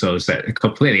different or so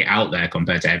completely out there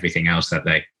compared to everything else that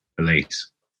they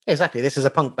release. Exactly. This is a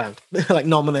punk band, like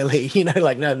nominally,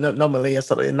 nominally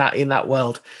sort of in that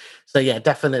world. So yeah,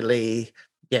 definitely.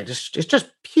 Yeah, it's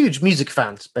just huge music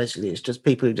fans, basically. It's just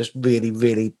people who just really,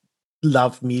 really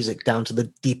love music down to the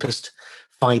deepest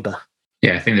fiber.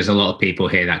 Yeah, I think there's a lot of people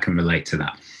here that can relate to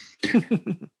that.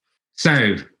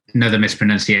 So, another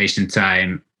mispronunciation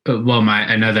time. Well,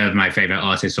 another of my favorite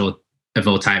artists of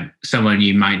all time, someone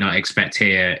you might not expect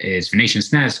here, is Venetian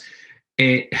Snares.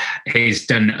 He's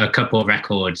done a couple of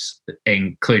records,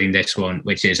 including this one,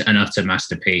 which is an utter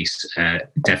masterpiece,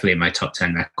 definitely in my top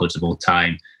 10 records of all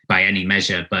time by any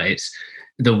measure. But it's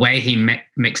the way he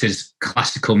mixes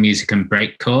classical music and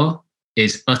breakcore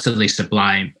is utterly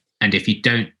sublime. And if you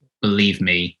don't believe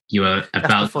me, you are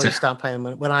about before you start playing.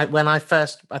 When I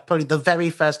probably the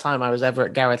very first time I was ever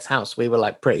at Gareth's house, we were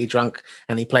like pretty drunk,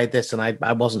 and he played this, and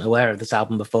I wasn't aware of this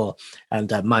album before,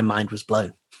 and my mind was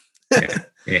blown. Yeah,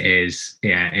 it is.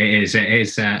 Yeah, it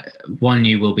is one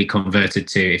you will be converted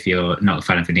to if you're not a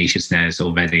fan of Venetian Snares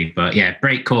already. But yeah,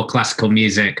 breakcore classical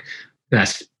music,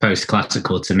 that's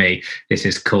post-classical to me. This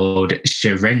is called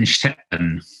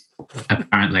Scherenstetten,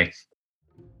 apparently.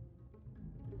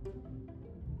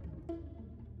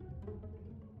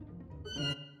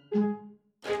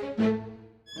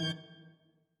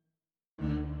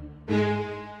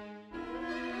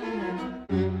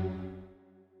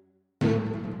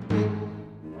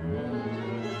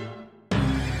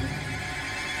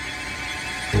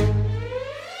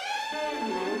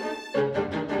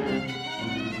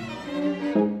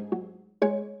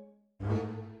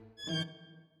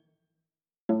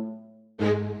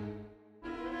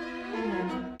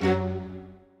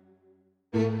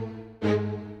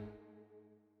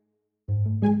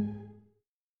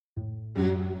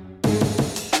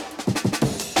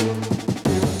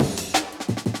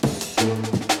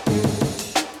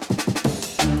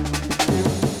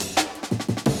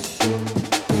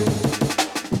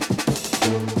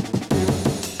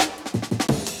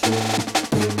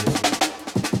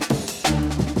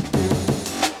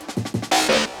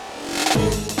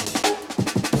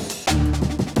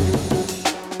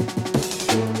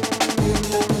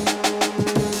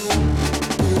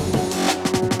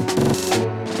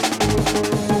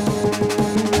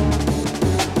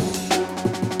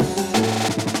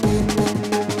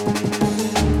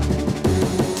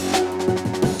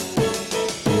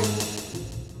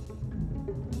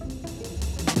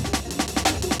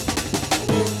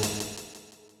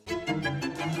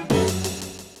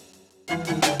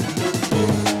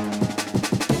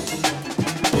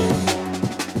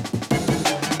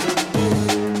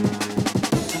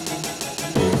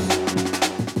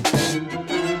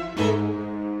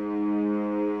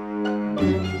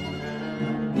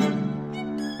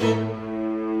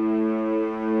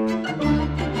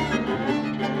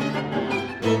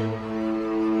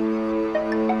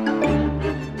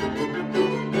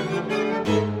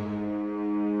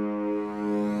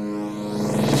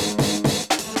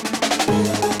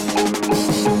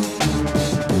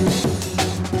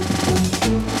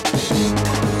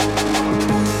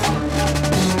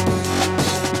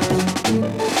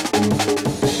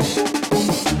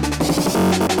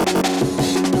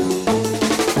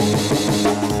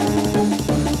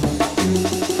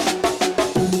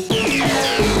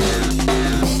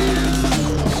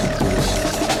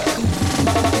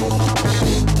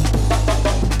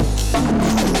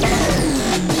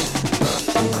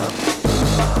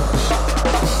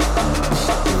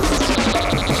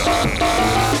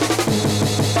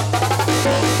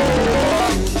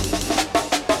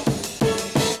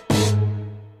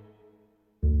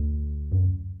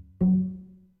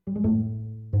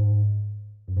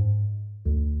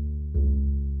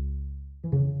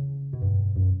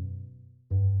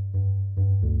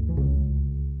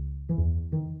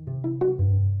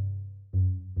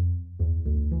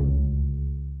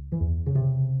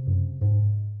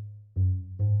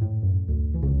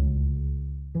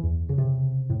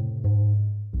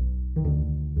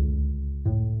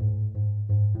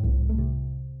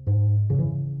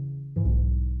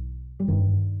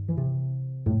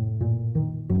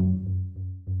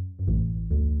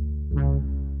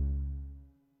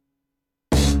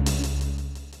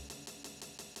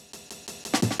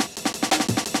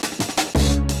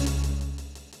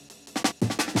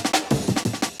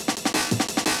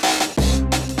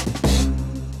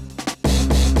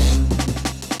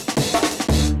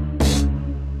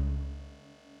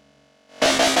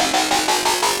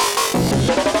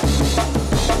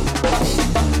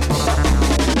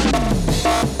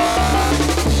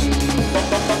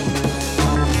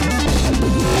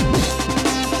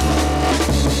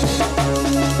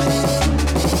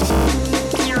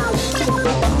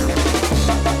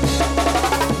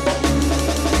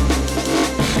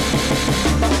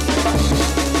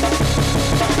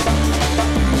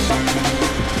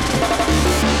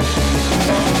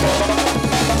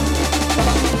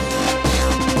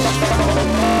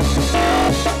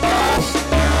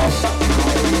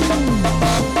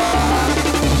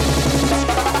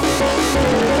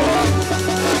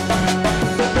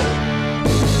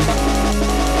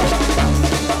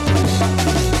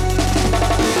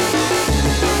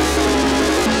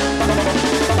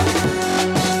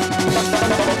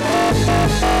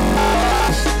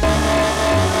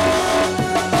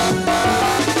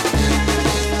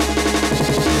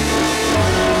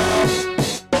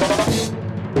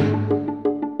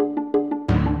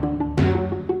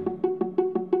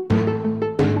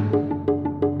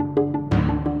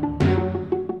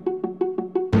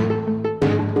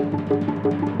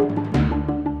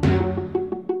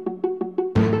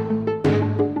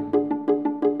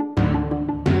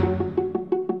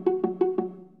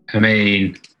 I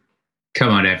mean, come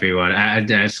on, everyone.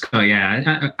 Scott,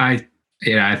 I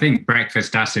think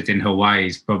breakfast acid in Hawaii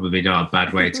is probably not a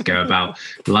bad way to go about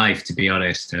life, to be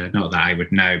honest. Not that I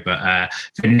would know, but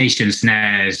Venetian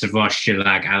snares,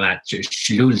 Voshchilag alat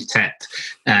Shlultet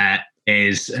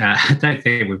is, I don't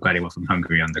think we've got anyone from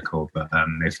Hungary on the call, but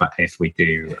if we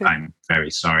do, I'm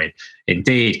very sorry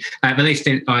indeed. Released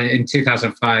in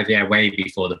 2005, way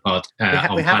before the pod.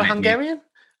 We have a Hungarian?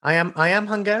 I am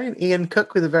Hungarian. Ian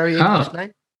Cook with a very English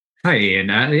name. Hi, Ian.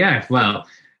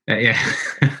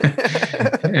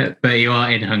 But you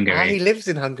are in Hungary. He lives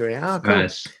in Hungary. Oh, cool.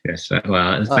 Yes.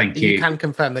 Thank you. You can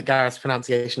confirm that Gareth's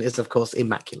pronunciation is, of course,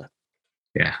 immaculate.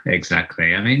 Yeah,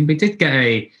 exactly. I mean, we did get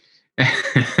a...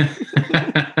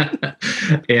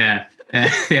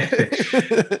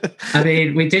 I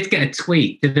mean, we did get a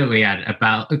tweet, didn't we, Ed,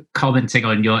 about commenting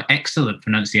on your excellent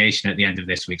pronunciation at the end of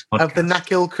this week's podcast. Of the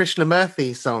Nakil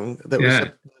Krishnamurthy song.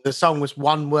 The song was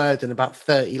one word and about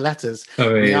 30 letters.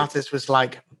 Oh, and the yeah. artist was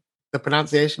like, the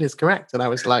pronunciation is correct. And I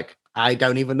was like, I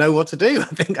don't even know what to do. I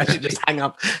think I should just hang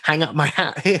up my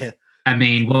hat here. I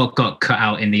mean, what got cut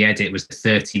out in the edit was the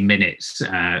 30 minutes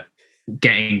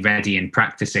getting ready and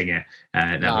practicing it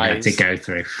that we had to go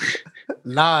through.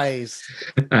 Lies.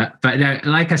 But no,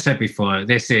 like I said before,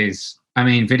 this is, I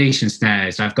mean, Venetian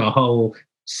Snares. I've got a whole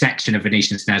section of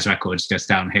Venetian Snares records just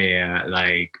down here,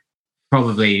 like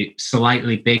probably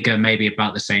slightly bigger, maybe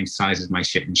about the same size as my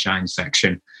Shit and Shine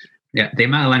section. Yeah, the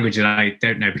amount of language that I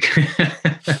don't know.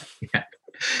 Because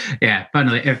yeah,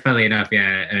 funnily enough,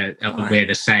 we're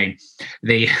the same.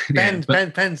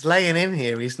 Ben's laying in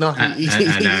here. He's not.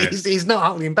 He's not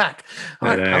holding back. Come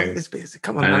on, man.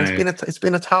 It's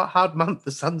been a hard month.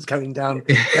 The sun's going down.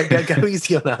 Go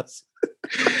easy on us.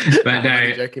 But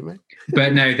no, joking, mate.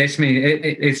 But no, this means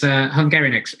it's a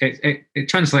Hungarian. It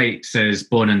translates as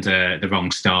 "born under the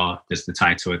wrong star." Is the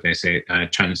title of this?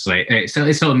 It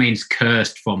sort of means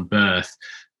 "cursed from birth,"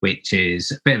 which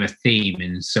is a bit of a theme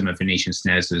in some of Venetian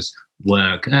Snares'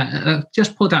 work. I've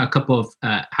just pulled out a couple of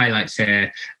highlights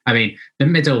here. I mean, the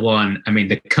middle one, I mean,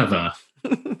 the cover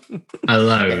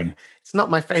alone. Yeah. It's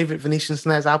not my favourite Venetian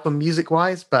Snares album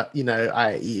music-wise, but,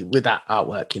 with that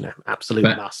artwork,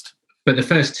 absolute must. But the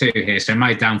first two here, so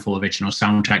My Downfall original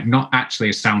soundtrack, not actually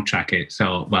a soundtrack.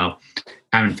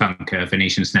 Aaron Funke,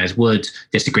 Venetian Snares, would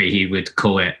disagree. He would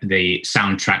call it the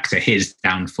soundtrack to his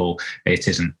downfall. It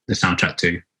isn't the soundtrack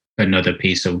to another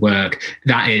piece of work.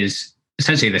 That is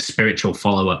essentially the spiritual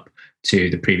follow-up to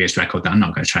the previous record that I'm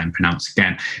not going to try and pronounce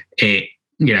again. It,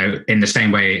 in the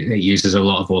same way it uses a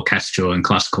lot of orchestral and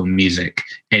classical music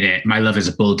in it. My Love is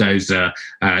a Bulldozer,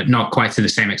 not quite to the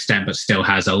same extent, but still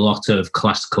has a lot of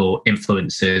classical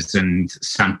influences and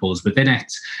samples within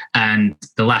it. And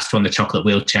the last one, the Chocolate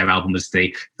Wheelchair album, was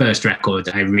the first record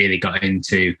I really got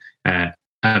into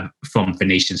from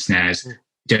Venetian Snares.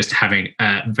 Just having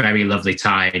a very lovely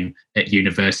time at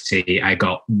university. I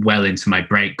got well into my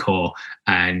breakcore,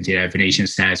 and Venetian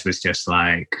Snares was just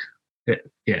like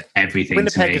everything.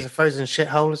 Winnipeg is a Frozen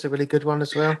Shithole is a really good one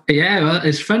as well. Yeah, well,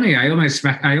 it's funny. I almost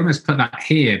put that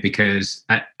here because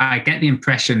I get the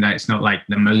impression that it's not like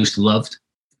the most loved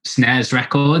Snares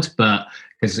record, but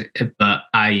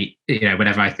I,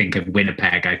 whenever I think of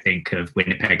Winnipeg, I think of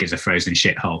Winnipeg as a frozen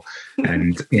shithole,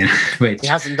 and which he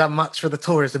hasn't done much for the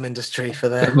tourism industry for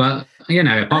the. Well,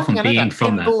 apart from being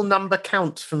from there, pinball number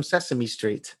count from Sesame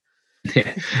Street.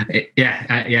 It's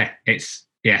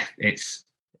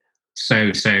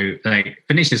so like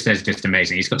Venetian Snares is just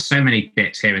amazing. He's got so many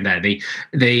bits here and there.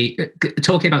 The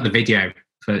talking about the video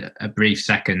for a brief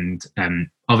second.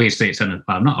 Obviously, it's not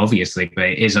obviously, but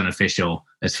it is unofficial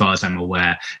as far as I'm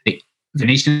aware. The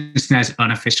Venetian Snares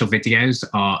unofficial videos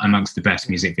are amongst the best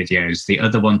music videos. The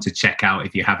other one to check out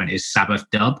if you haven't is Sabbath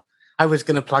Dub. I was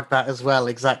going to plug that as well.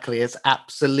 Exactly, it's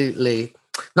absolutely.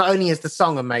 Not only is the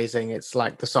song amazing, it's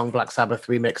like the song Black Sabbath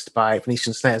remixed by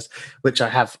Venetian Snares, which I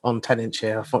have on 10-inch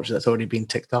here. Unfortunately, that's already been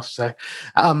ticked off. So,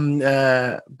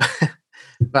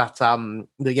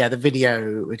 the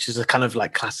video, which is a kind of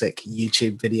like classic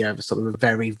YouTube video of a sort of a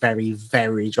very, very,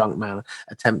 very drunk man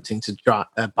attempting to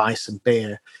buy some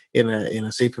beer in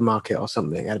a supermarket or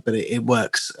something, but it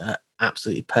works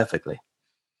absolutely perfectly.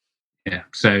 Yeah,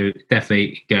 so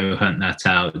definitely go hunt that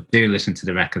out. Do listen to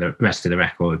the rest of the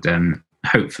record.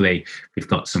 Hopefully we've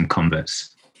got some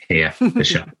converts here for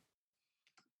sure.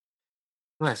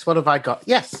 Nice. What have I got?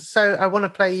 Yes. So I want to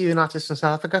play you an artist from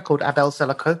South Africa called Abel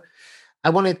Selako. I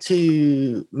wanted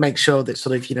to make sure that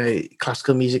sort of,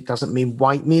 classical music doesn't mean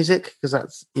white music, because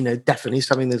that's, definitely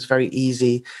something that's very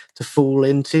easy to fall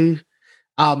into.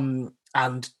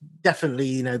 And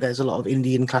definitely, there's a lot of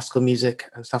Indian classical music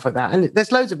and stuff like that. And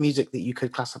there's loads of music that you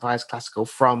could classify as classical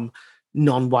from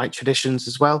non-white traditions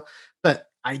as well. But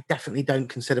I definitely don't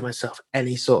consider myself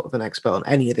any sort of an expert on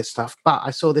any of this stuff. But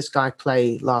I saw this guy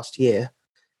play last year.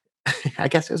 I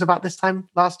guess it was about this time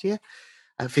last year.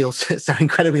 It feels so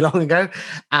incredibly long ago.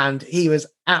 And he was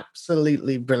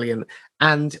absolutely brilliant.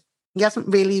 And he hasn't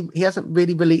really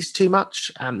released too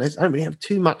much. I don't really have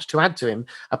too much to add to him,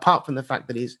 apart from the fact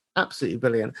that he's absolutely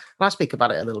brilliant. And I'll speak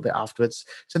about it a little bit afterwards.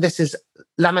 So this is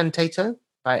Lamentato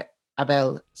by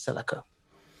Abel Selako.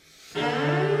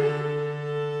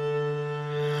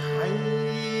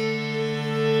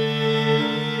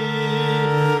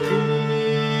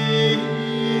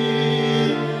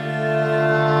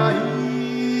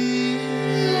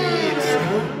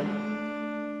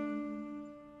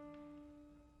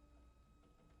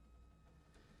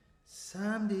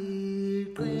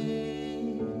 Sandy Green.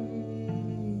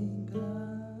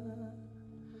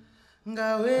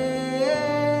 ngawe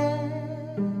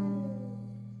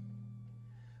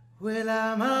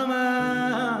wela mama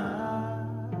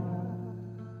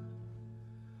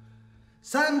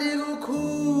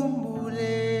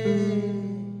sandikukhumbule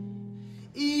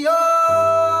iyo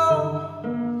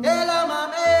ela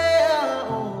mame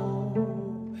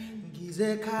ngize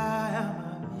ekhaya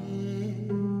mame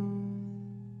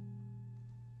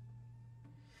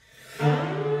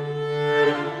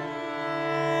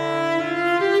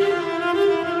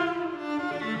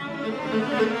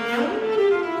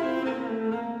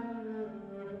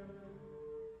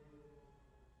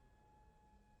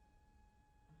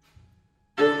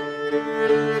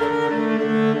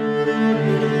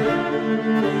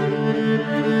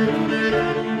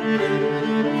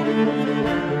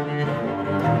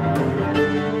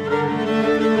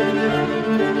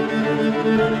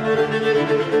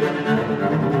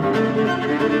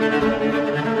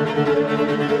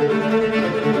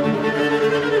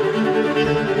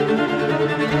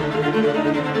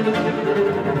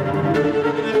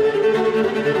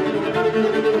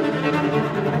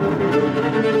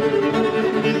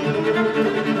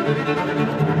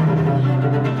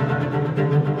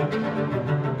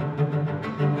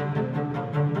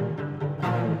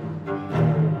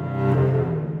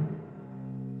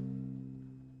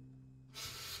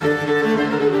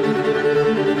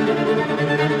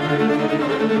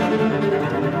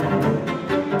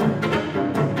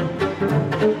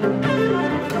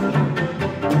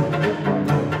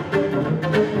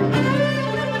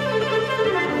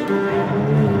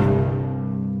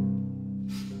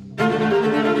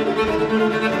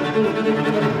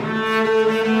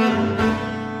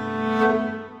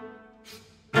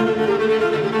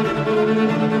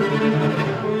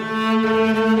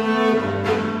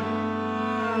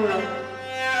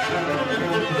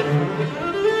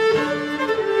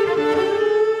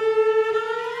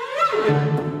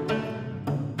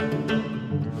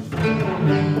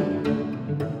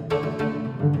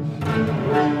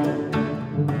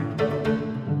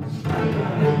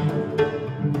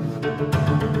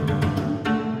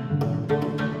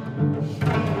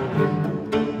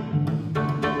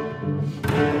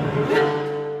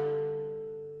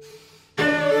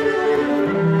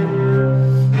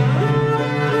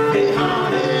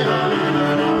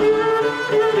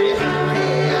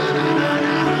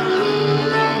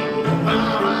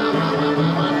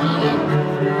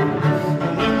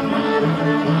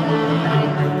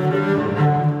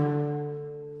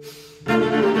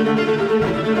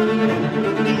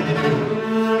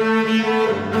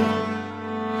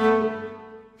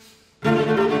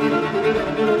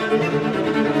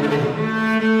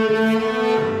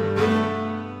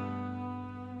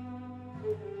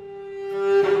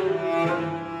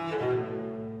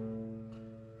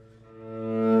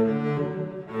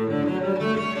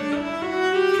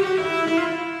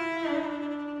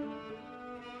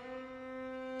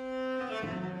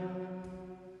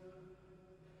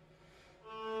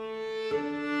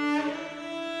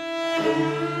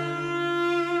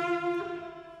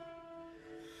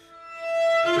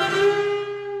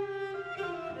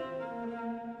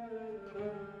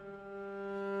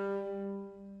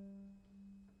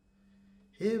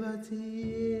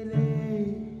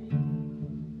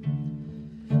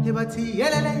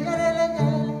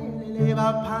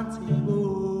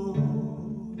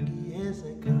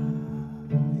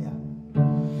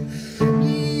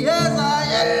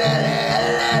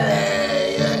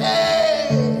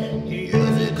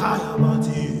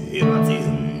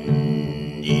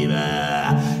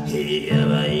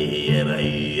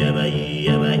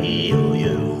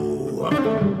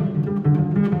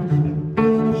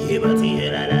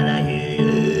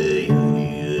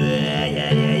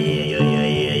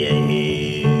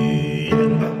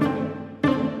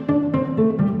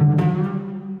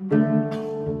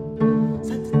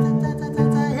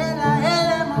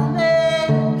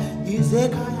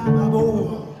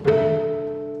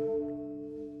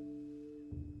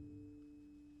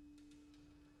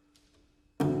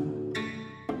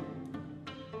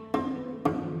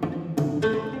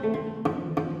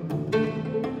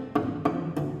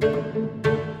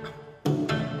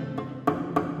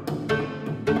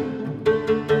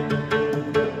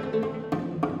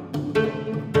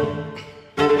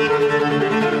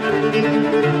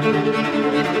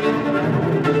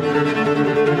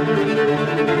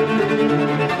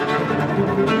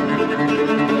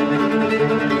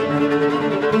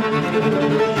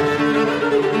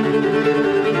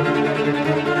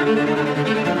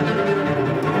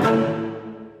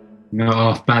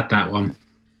Oh, bad that one.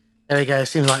 There we go.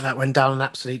 Seems like that went down an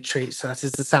absolute treat. So that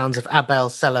is the sounds of Abel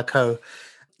Selaco.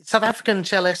 South African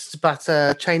cellist, but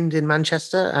trained in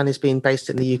Manchester and is being based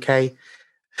in the UK.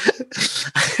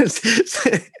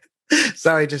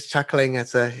 Sorry, just chuckling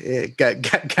at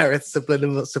Gareth's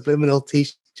subliminal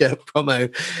t-shirt promo.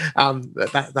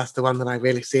 That's the one that I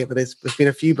really see it. But there's been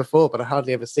a few before, but I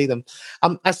hardly ever see them.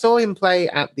 I saw him play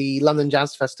at the London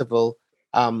Jazz Festival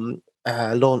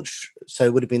launch, so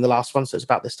it would have been the last one. So it's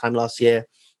about this time last year,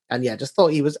 and yeah, just thought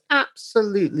he was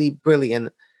absolutely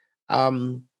brilliant.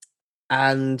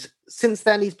 And since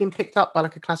then, he's been picked up by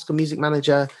like a classical music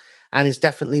manager, and is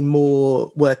definitely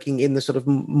more working in the sort of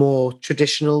more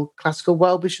traditional classical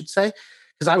world, we should say.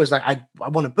 Because I was like, I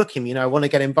want to book him, I want to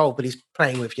get involved, but he's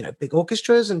playing with, big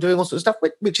orchestras and doing all sorts of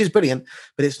stuff, which is brilliant,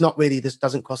 but it's not really, this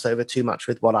doesn't cross over too much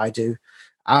with what I do.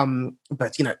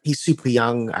 But, he's super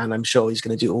young, and I'm sure he's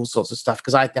going to do all sorts of stuff,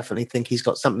 because I definitely think he's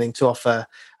got something to offer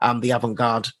the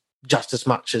avant-garde just as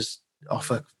much as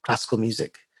offer classical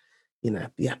music,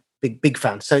 yeah. Big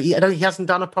fan. So he hasn't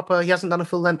done a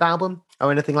full-length album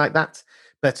or anything like that,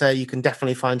 but you can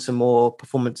definitely find some more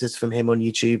performances from him on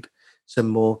YouTube, some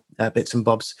more bits and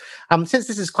bobs. Since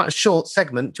this is quite a short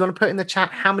segment, do you want to put in the chat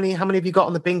how many have you got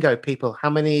on the bingo, people? How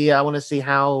many? I want to see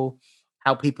how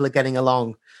people are getting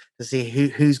along, to see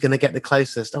who's going to get the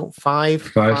closest. Oh, five,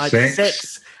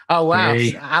 six. Oh wow,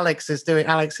 Alex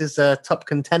is a top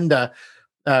contender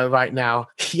right now.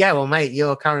 Yeah, well, mate,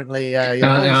 you're currently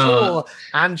four.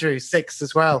 Andrew 6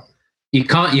 as well. You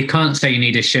can't say you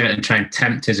need a shirt and try and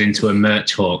tempt us into a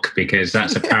merch hawk, because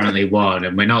that's apparently one,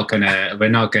 and we're not gonna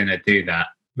do that.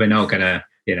 We're not gonna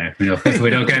we're not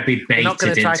gonna be baited we're not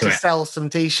gonna try into to it. sell some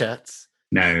t-shirts.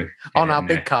 No, on our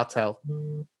big cartel.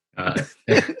 We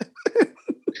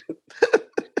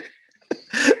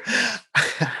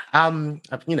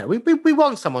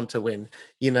want someone to win.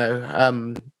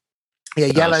 Yeah,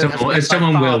 Yellow.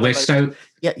 Someone will.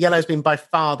 Yellow's been by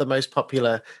far the most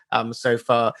popular so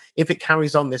far. If it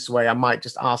carries on this way, I might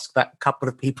just ask that couple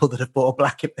of people that have bought a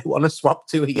black if they want to swap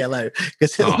to a yellow,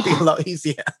 because it'll be a lot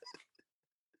easier.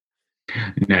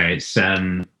 No, it's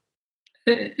no,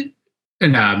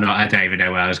 I'm not. I don't even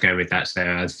know where I was going with that. So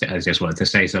I just wanted to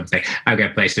say something. I'm going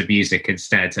to play some music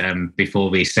instead before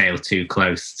we sail too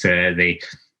close to the.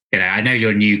 I know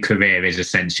your new career is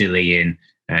essentially in.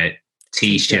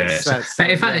 T-shirts.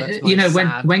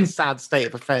 When sad state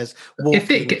of affairs,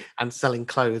 walking and selling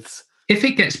clothes. If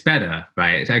it gets better,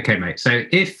 right? Okay, mate. So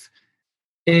if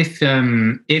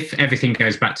everything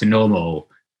goes back to normal,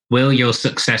 will your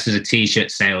success as a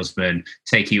T-shirt salesman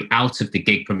take you out of the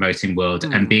gig promoting world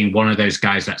and being one of those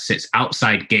guys that sits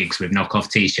outside gigs with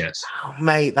knockoff T-shirts? Oh,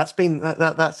 mate, that's when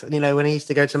I used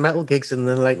to go to metal gigs in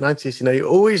the late 90s. You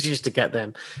always used to get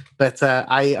them, but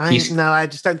I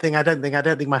just don't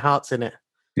think my heart's in it.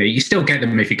 You still get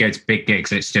them if you go to big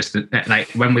gigs. It's just that,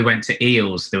 like when we went to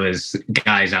Eels, there was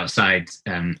guys outside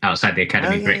the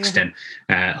Academy Brixton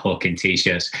hawking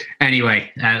T-shirts. Anyway,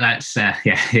 that's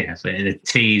the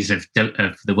tease of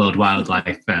the World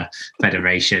Wildlife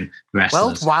Federation wrestlers.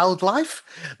 World Wildlife?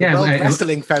 World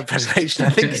Wrestling Federation. I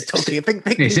think he's talking.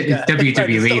 It's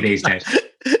WWE these days.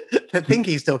 I think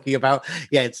he's talking about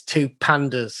it's two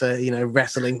pandas,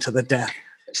 wrestling to the death.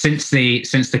 Since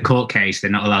the court case, they're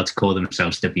not allowed to call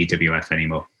themselves WWF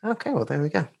anymore. Okay, well, there we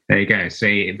go. There you go.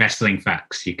 See, wrestling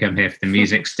facts. You come here for the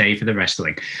music, stay for the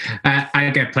wrestling.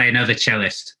 I'm going to play another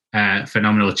cellist,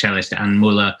 phenomenal cellist, Anne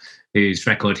Muller, whose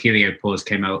record Heliopause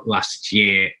came out last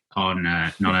year on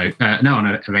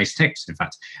on Erased Tapes, in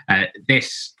fact.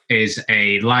 This is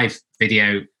a live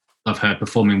video of her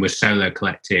performing with Solo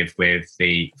Collective with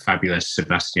the fabulous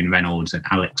Sebastian Reynolds and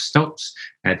Alex Stotts.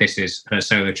 This is her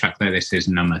solo track though. This is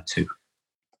number 2.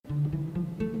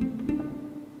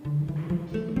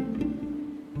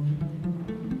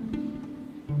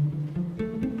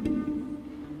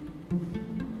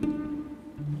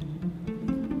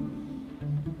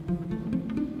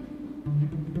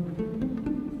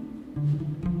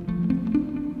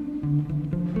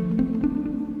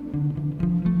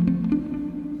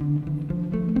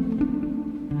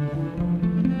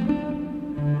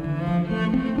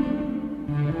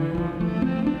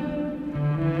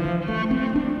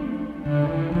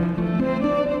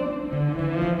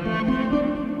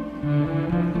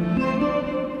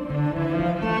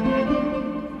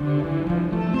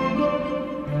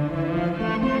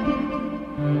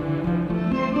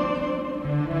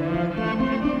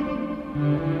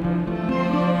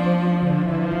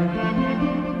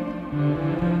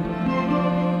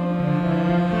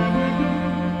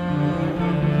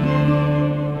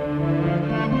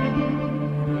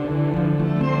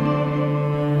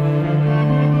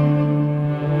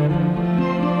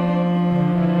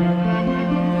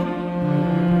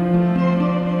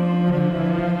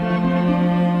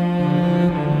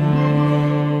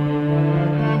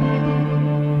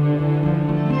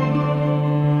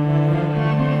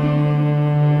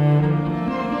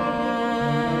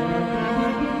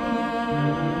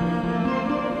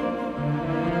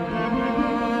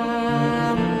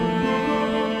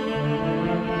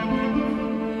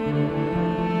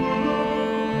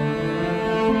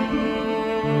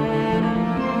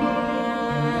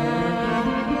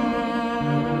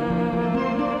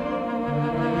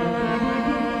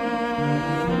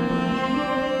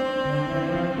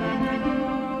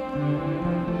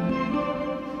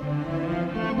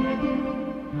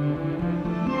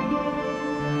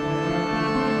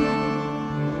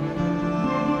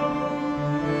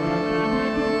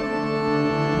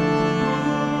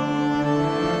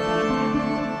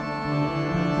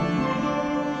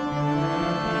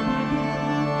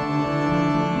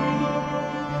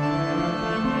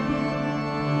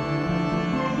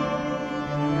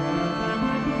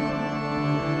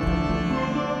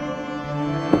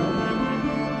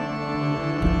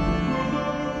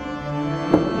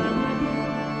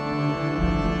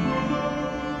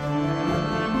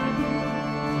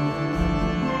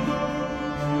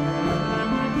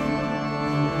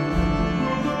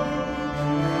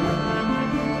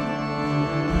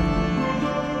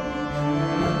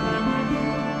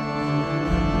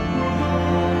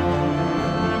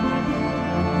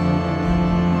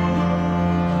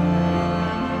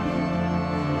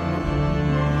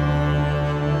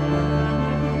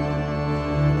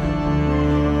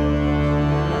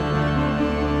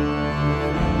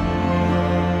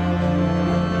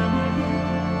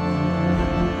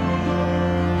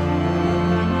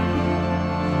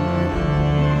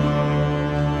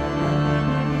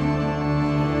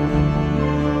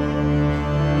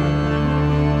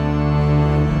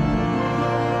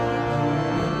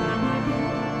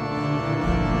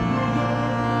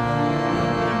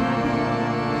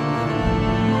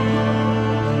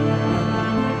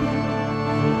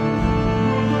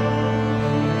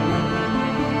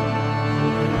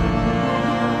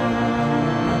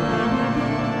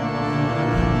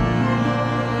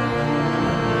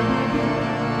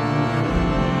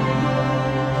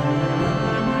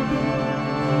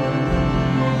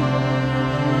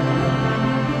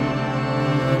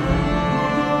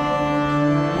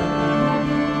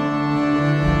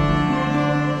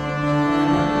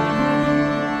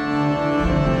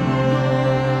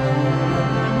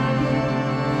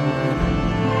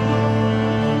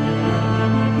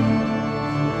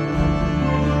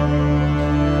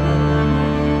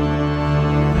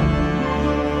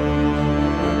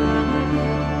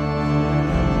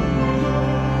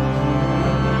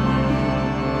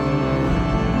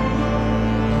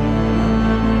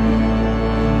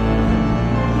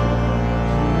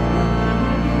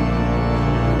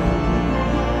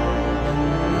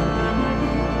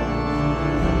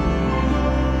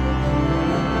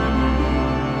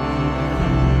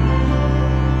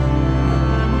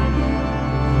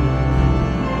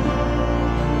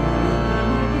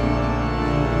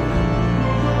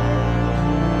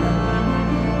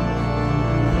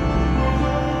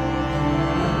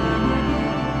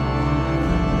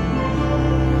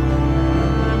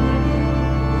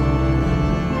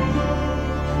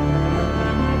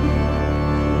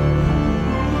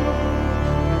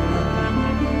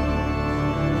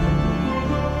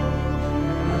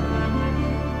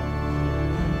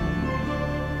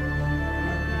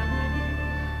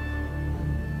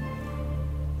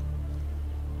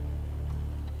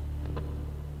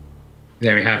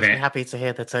 there we have I'm it. happy to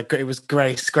hear that it was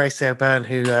Grace O'Byrne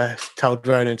who told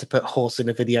Ronan to put horse in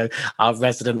the video. Our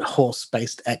resident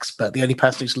horse-based expert, the only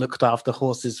person who's looked after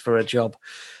horses for a job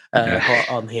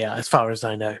on here, as far as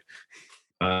I know.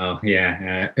 Oh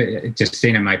yeah,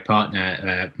 Justina, my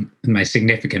partner, my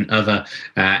significant other,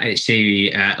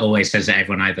 she always says that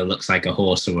everyone either looks like a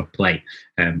horse or a plate,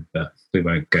 but we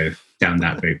won't go down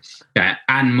that route.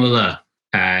 Anne Muller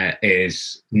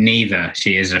is neither.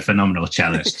 She is a phenomenal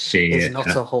cellist. She is not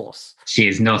a horse. She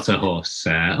is not a horse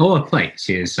or a plate.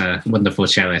 She is a wonderful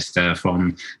cellist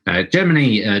from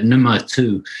Germany. Nummer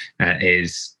 2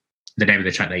 is the name of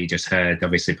the track that you just heard,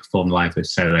 obviously performed live with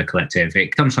Solo Collective.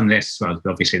 It comes from this, well,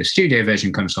 obviously the studio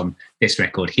version comes from this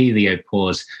record,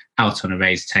 Heliopause, out on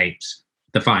Erased Tapes,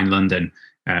 The Fine London,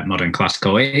 Modern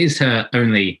Classical. It is her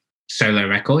only solo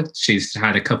record. She's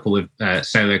had a couple with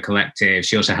Solo Collective.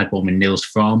 She also had one with Nils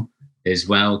Fromm as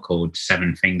well called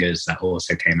Seven Fingers that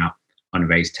also came out on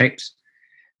Erased Tapes.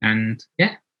 And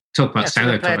yeah, talk about Solo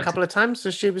Collective. Collective. A couple of times, so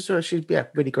she's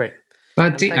really great.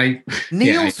 But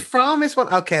Niels Fromm is one.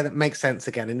 Okay, that makes sense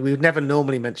again. And we would never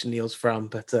normally mention Niels Fromm,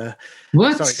 but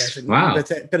what? Sorry, guys. Wow.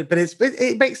 But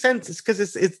it makes sense. It's because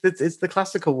it's the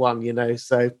classical one, you know.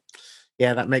 So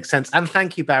yeah, that makes sense. And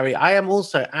thank you, Barry. I am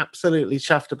also absolutely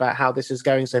chuffed about how this is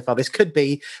going so far. This could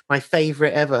be my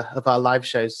favorite ever of our live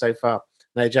shows so far.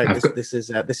 No joke. This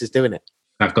is doing it.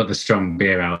 I've got the strong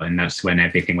beer out, and that's when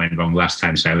everything went wrong last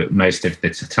time. So most of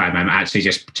the time, I'm actually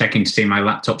just checking to see my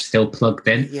laptop still plugged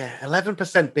in. Yeah,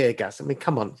 11% beer gas. I mean,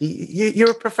 come on,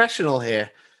 you're a professional here.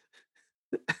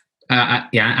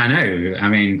 Yeah, I know. I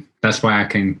mean, that's why I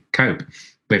can cope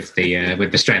with the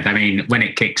strength. I mean, when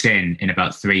it kicks in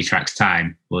about 3 tracks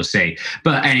time, we'll see.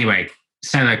 But anyway,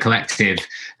 Solo Collective.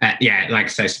 Yeah, like I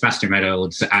say, Sebastian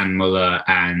Reynolds, Anne Muller,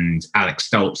 and Alex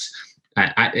Stoltz.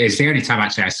 It's the only time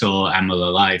actually I saw Anne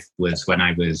Muller live was when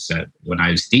I was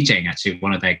DJing actually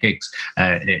one of their gigs.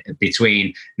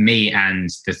 Between me and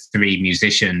the 3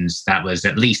 musicians, that was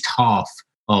at least half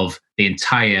of the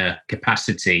entire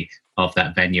capacity of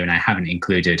that venue, and I haven't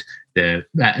included the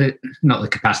not the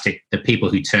capacity, the people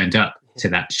who turned up to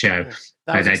that show.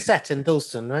 That was a set in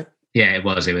Dalston, right? Yeah, it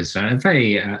was. It was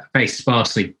very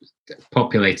sparsely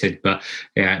populated, but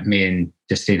yeah, me and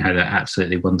Justine had an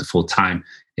absolutely wonderful time.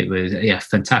 It was a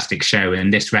fantastic show.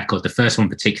 And this record, the first one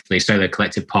particularly, Solo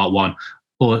Collective Part 1,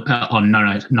 on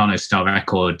Nonostar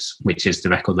Records, which is the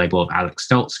record label of Alex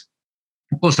Stoltz.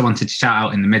 Also wanted to shout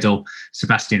out in the middle,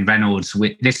 Sebastian Reynolds.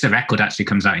 This record actually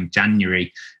comes out in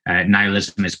January.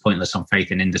 Nihilism is Pointless on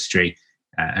Faith in Industry,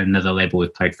 another label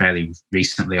we've played fairly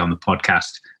recently on the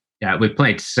podcast. We've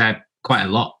played Seb quite a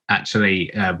lot,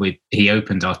 actually. He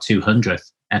opened our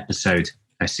 200th episode,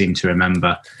 I seem to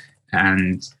remember.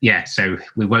 And yeah, so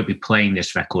we won't be playing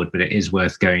this record, but it is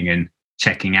worth going and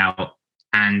checking out.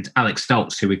 And Alex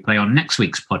Stoltz, who we play on next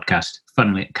week's podcast,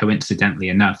 coincidentally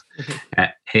enough,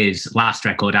 his last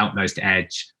record, Outmost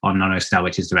Edge, on Nonostar,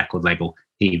 which is the record label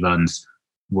he runs,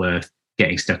 worth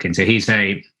getting stuck into.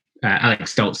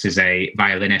 Alex Stoltz is a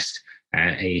violinist.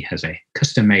 He has a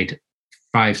custom-made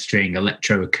 5-string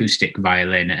electroacoustic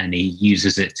violin, and he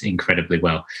uses it incredibly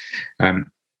well. But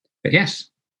yes,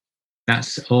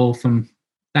 that's all from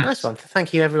that. Nice one.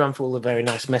 Thank you, everyone, for all the very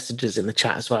nice messages in the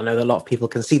chat as well. I know that a lot of people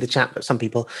can see the chat, but some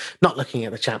people not looking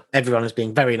at the chat. Everyone is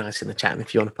being very nice in the chat. And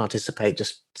if you want to participate,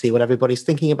 just see what everybody's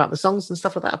thinking about the songs and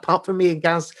stuff like that. Apart from me and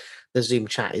Gaz, the Zoom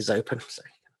chat is open. So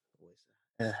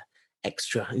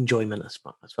extra enjoyment as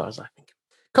far as I think.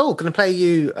 Cool. Going to play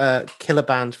you Killer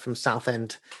Band from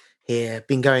Southend here.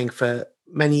 Been going for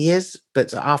many years,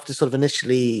 but after sort of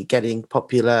initially getting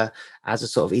popular as a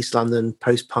sort of East London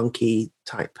post-punky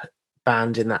type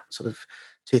band in that sort of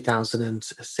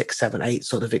 2006, 7, 8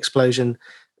 sort of explosion,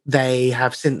 they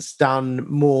have since done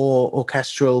more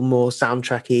orchestral, more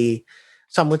soundtracky,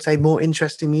 some would say more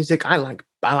interesting music. I like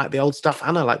the old stuff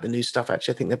and I like the new stuff.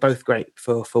 Actually, I think they're both great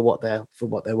for what they're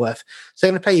worth. So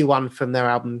I'm going to play you one from their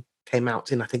album, came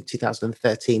out in I think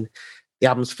 2013. The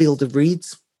album's Field of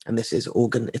Reeds, and this is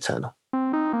Organ Eternal.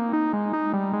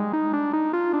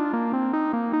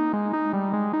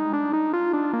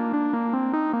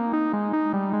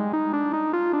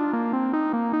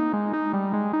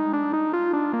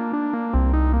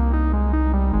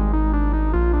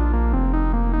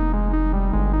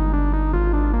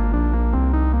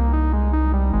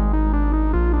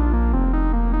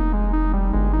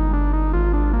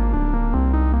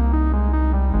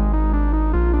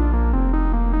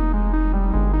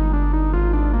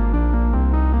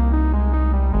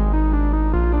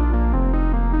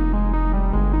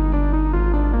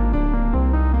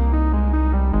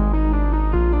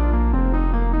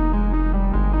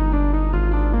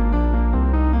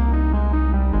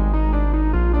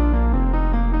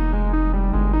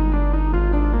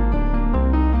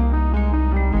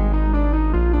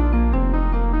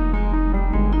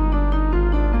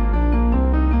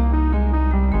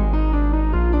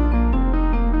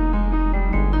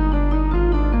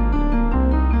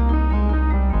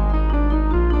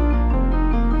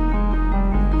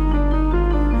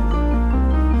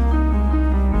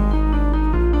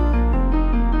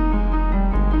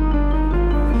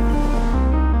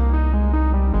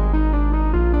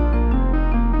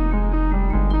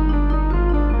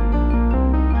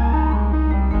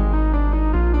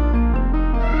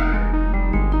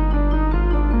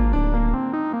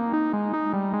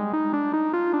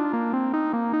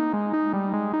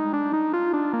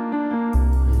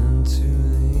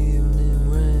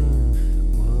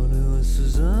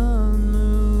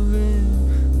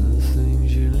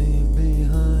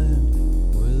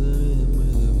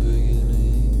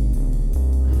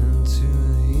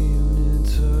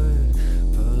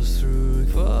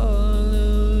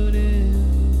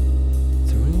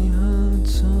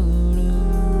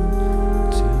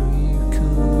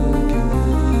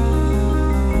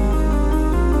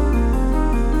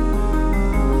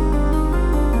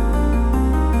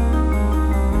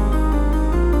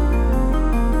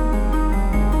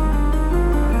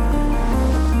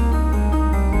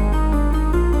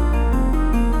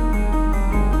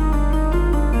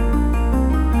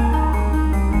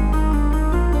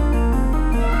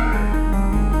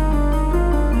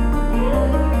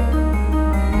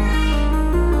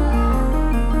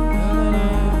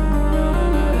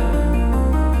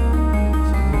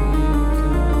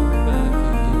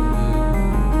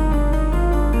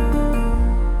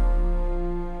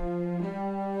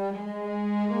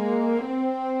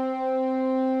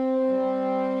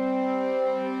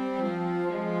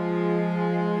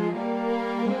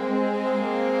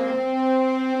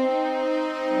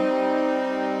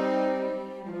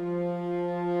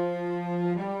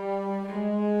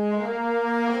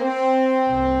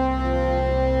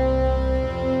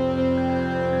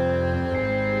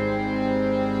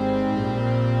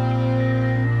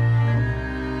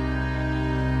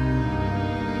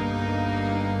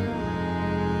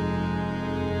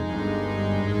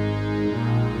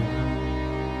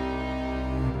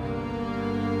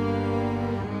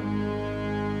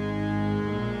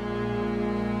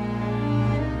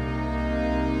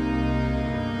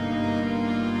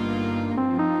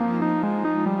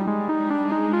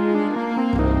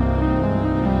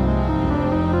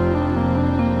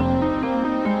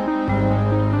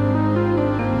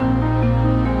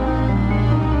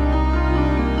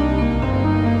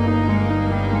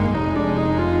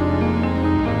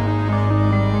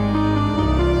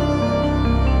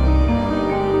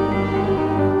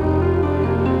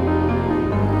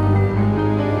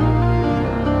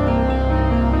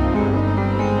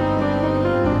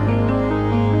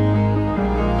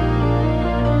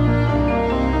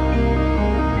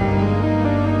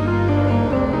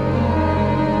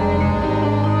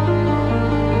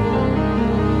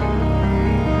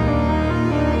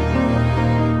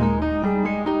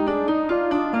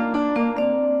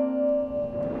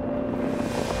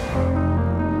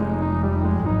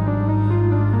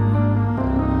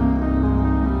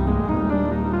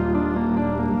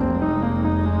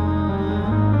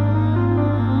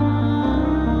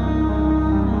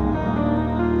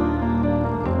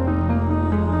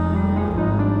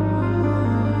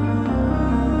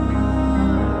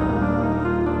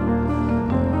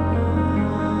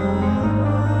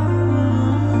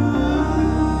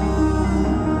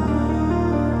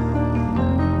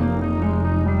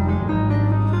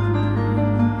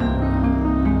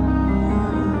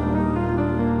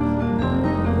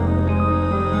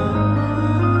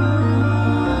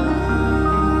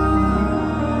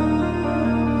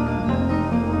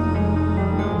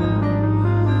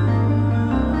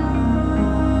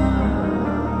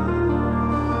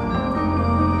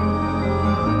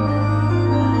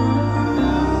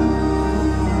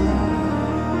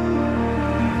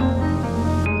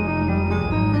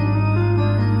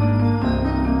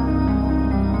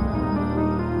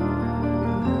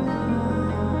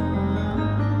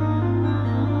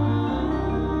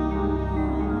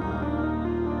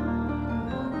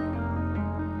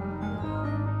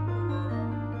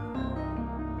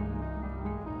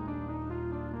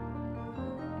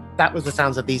 that was the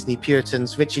sounds of These New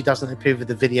Puritans. Richie doesn't approve of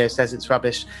the video, says it's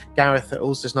rubbish. Gareth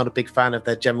also is not a big fan of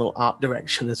their general art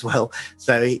direction as well.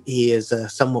 So he is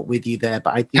somewhat with you there.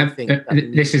 But I do think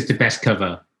this is the best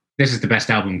cover. This is the best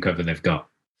album cover they've got.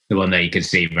 The one that you can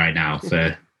see right now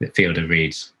for the Field of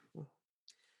Reeds.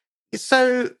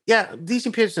 So, yeah, These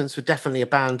New Puritans were definitely a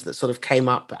band that sort of came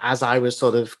up as I was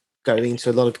sort of going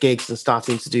to a lot of gigs and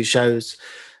starting to do shows.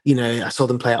 You know, I saw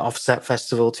them play at Offset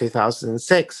Festival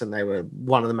 2006, and they were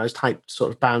one of the most hyped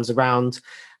sort of bands around.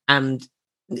 And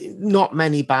not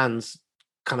many bands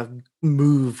kind of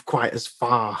move quite as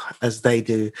far as they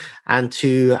do. And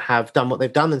to have done what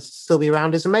they've done and still be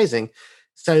around is amazing.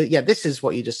 So, yeah, this is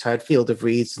what you just heard, Field of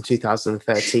Reeds in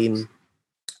 2013.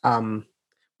 What are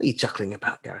you chuckling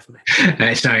about, Gareth?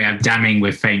 Sorry, I'm damning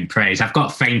with faint praise. I've got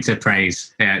fainter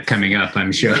praise coming up,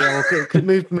 I'm sure. Yeah, okay.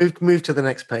 Move to the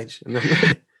next page.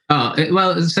 Oh,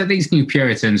 well, so These New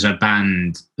Puritans are a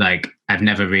band, like, I've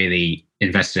never really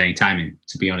invested any time in,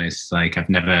 to be honest. Like, I've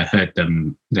never heard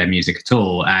their music at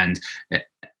all. And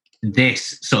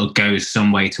this sort of goes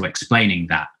some way to explaining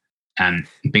that.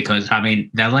 Because, I mean,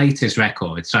 their latest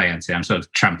record, sorry, Anthony, I'm sort of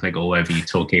trampling all over you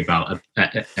talking about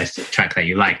a track that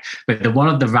you like. But the one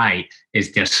on the right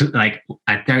is just, like,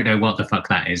 I don't know what the fuck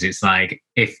that is. It's like,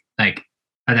 if, like,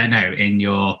 I don't know, in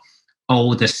your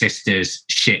older sister's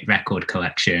shit record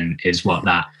collection is what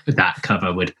that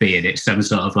cover would be, and it's some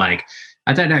sort of, like,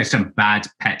 I don't know, some bad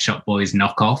Pet Shop Boys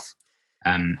knockoff.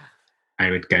 I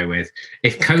would go with,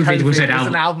 if COVID was an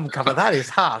album cover, that is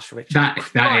harsh, Richard. That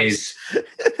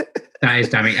is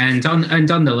damning. And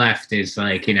on the left is,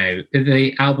 like, you know,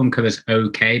 the album cover's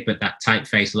okay, but that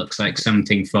typeface looks like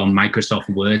something from Microsoft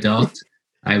Word art,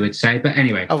 I would say. But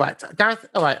anyway. All right, Gareth,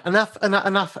 all right, enough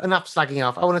slagging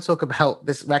off. I want to talk about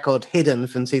this record, Hidden,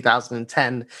 from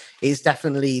 2010. It's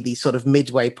definitely the sort of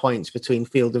midway point between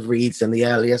Field of Reeds and the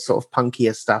earlier sort of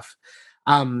punkier stuff.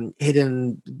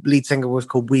 Hidden lead singer was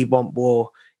called We Want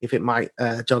War, if it might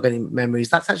jog any memories.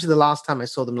 That's actually the last time I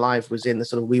saw them live, was in the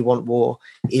sort of We Want War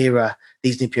era,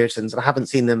 These New Puritans, and I haven't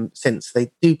seen them since.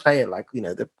 They do play it, like, you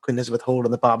know, the Queen Elizabeth Hall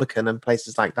and the Barbican and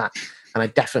places like that, and I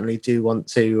definitely do want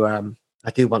to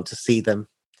see them.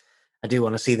 I do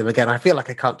want to see them again. I feel like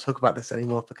I can't talk about this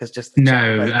anymore because just the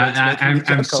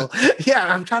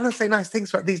I'm trying to say nice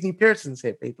things about These New Puritans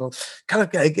here, people. Kind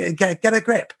of get a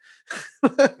grip.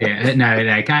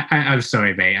 I'm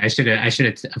sorry, mate. I should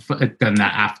have done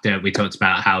that after we talked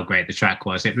about how great the track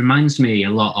was. It reminds me a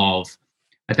lot of,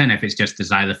 I don't know if it's just the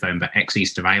xylophone, but Ex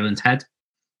Easter Island Head.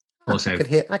 Also,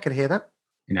 I could hear that.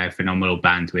 You know, phenomenal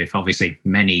band with obviously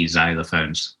many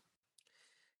xylophones.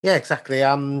 Yeah, exactly.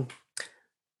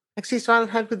 Ex Easter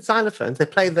Island Head with xylophones. They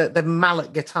play the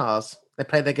mallet guitars. They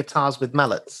play their guitars with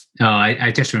mallets. Oh,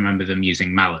 I just remember them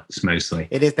using mallets mostly.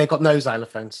 It is. They've got no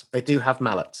xylophones. They do have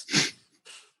mallets.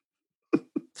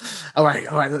 All right.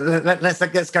 Let's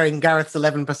get going. Gareth's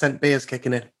 11% beer's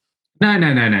kicking in. No.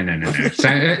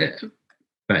 So,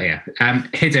 but yeah,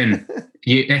 Hidden.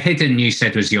 Hidden, you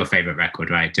said was your favorite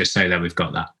record, right? Just so that we've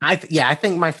got that. I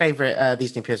think my favorite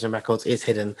These New Puritan records is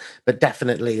Hidden, but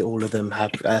definitely all of them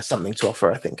have something to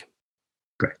offer, I think.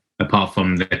 Great. Apart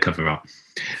from the cover art.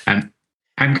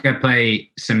 I'm going to play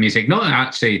some music, not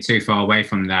actually too far away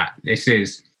from that. This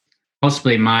is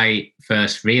possibly my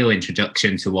first real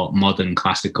introduction to what modern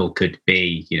classical could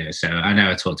be. You know, so I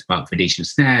know I talked about Venetian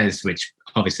snares, which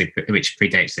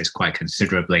predates this quite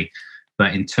considerably.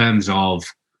 But in terms of,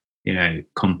 you know,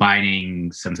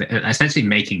 combining something, essentially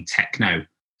making techno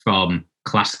from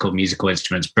classical musical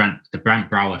instruments, the Brant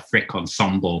Brower Frick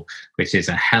Ensemble, which is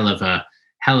a hell of a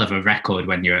record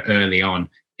when you're early on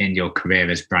in your career,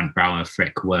 as Brant Brower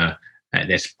Frick were at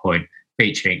this point,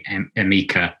 featuring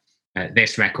Emika.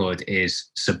 This record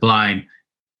is sublime.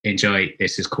 Enjoy.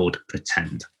 This is called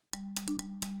Pretend.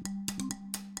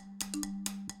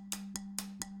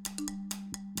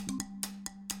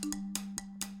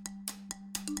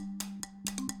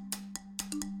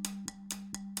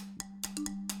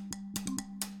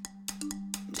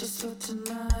 Just for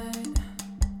tonight,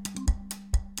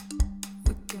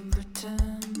 we can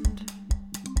pretend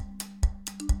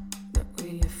that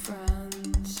we're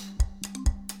friends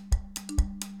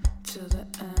till the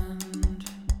end.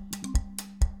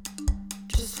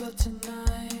 Just for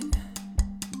tonight,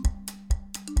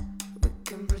 we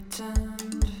can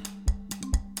pretend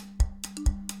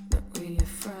that we're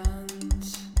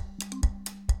friends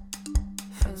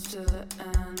till the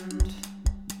end.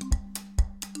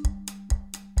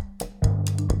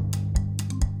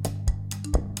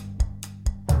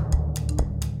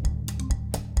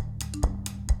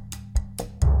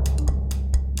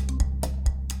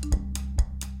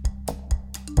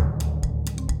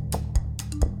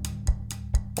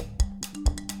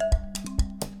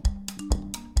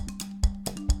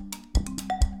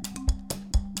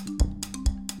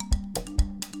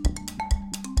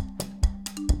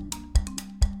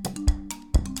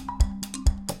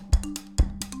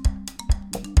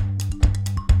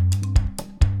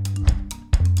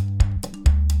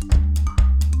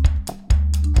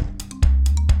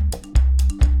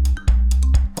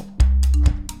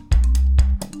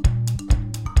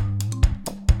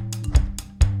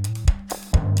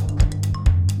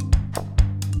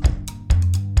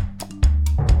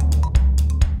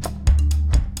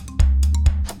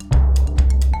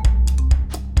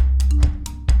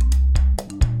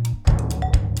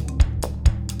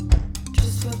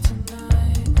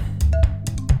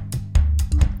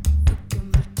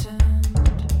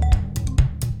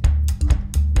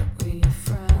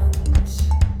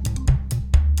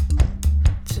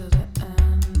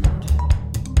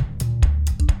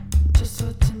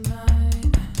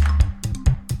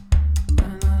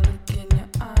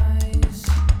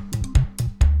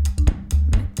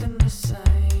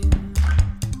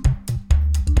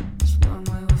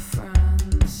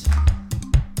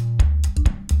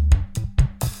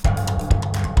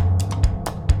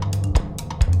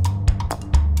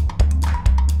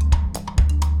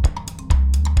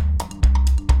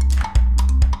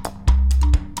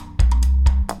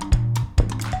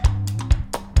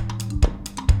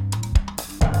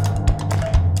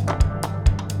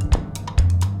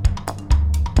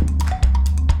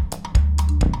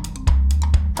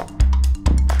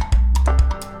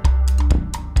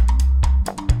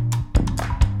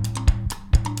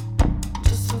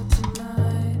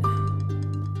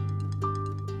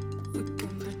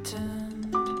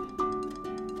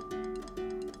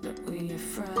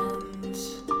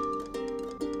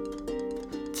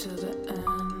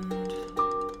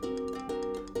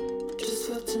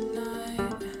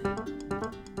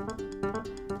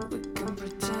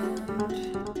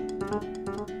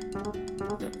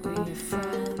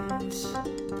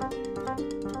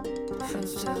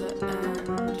 Friends to the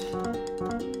end.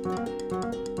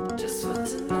 Just for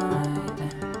tonight.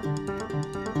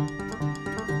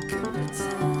 We can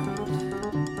pretend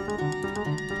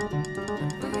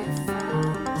that we're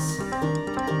friends.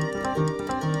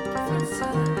 Friends to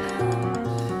the end.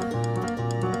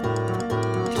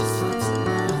 Just for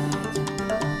tonight.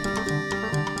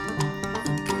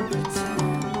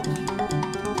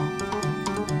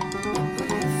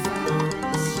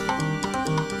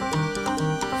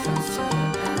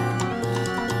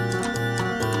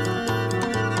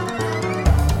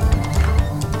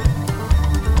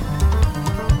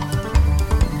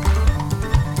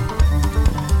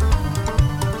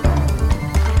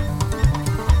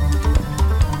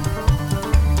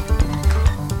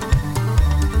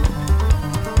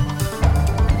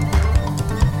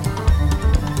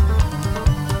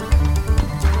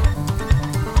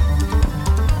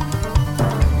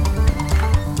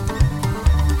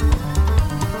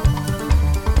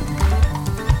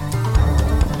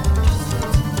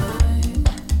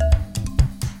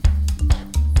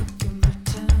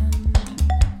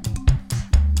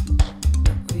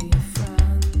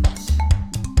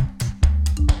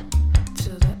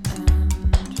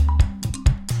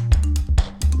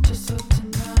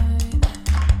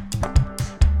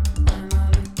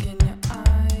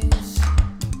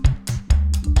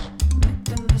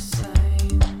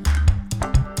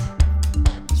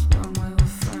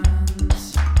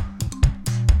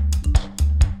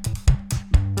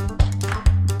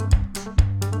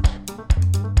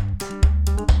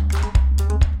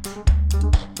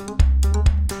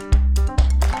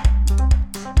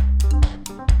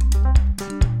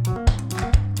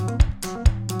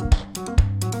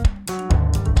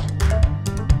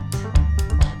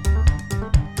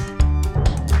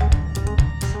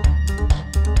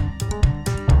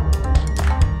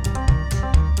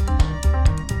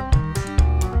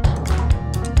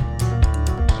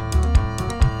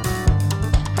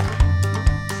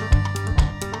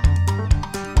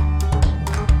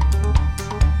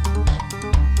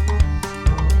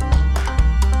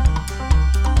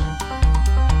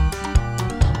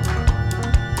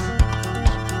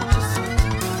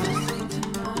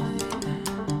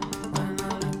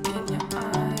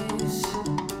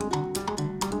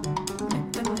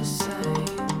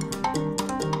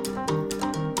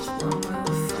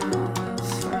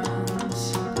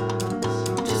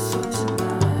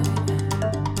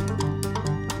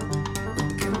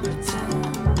 We can pretend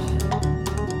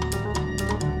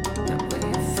that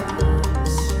we're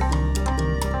friends.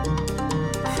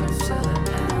 Friends to the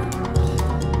end.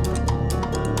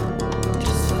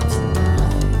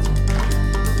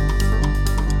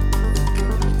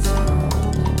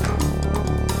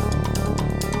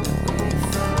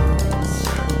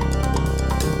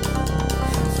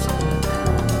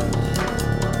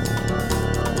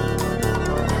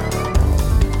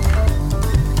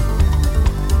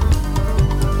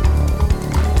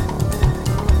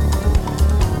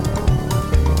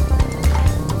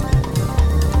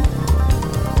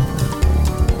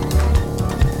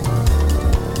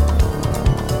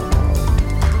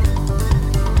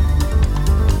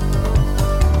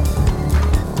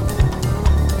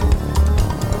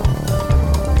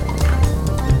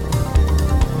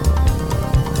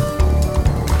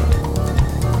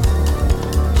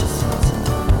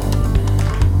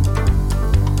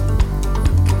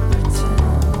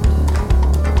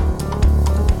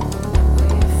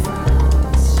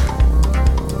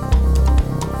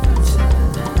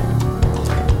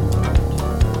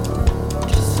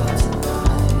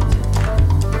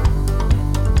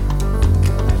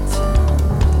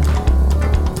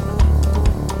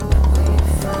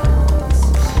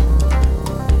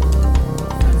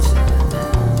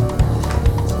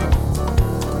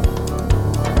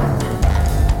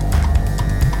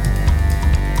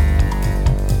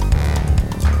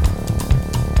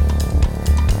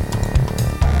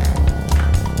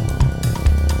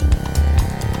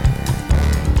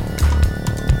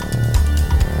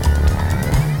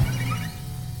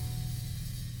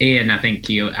 Ian, I think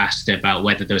you asked about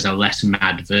whether there was a less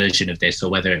mad version of this or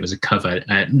whether it was a cover.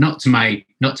 Not to my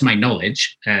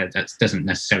knowledge. That doesn't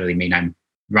necessarily mean I'm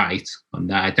right on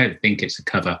that. I don't think it's a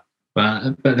cover.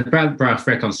 But the Brand Bra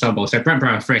Frick ensemble. So Brand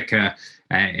Bra Frick, a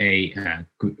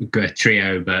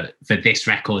trio, but for this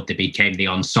record, they became the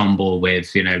ensemble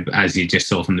with, as you just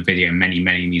saw from the video, many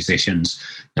musicians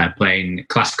playing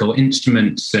classical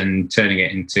instruments and turning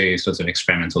it into sort of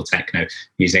experimental techno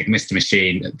music. Mr.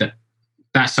 Machine.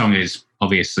 That song is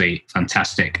obviously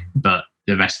fantastic, but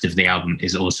the rest of the album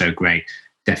is also great.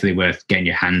 Definitely worth getting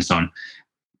your hands on.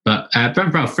 But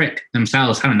Brent Brown Frick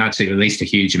themselves haven't actually released a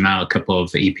huge amount. A couple of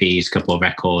EPs, a couple of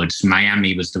records.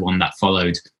 Miami was the one that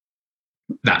followed.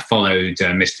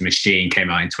 Mr. Machine, came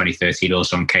out in 2013,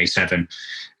 also on K7.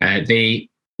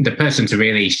 The person to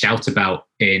really shout about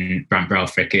in Brant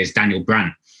Frick is Daniel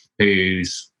Brant,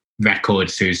 whose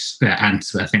records, and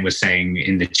I think was saying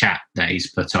in the chat that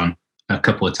he's put on a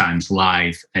couple of times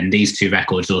live, and these two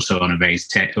records also on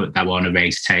that were on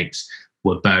Erased tapes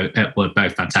were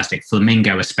both fantastic.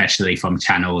 Flamingo, especially from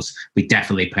Channels, we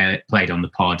definitely played on the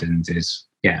pod, and is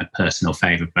a personal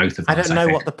favourite. Both of us. I don't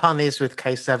know what the pun is with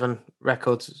K7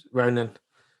 Records, Ronan.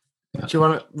 Do you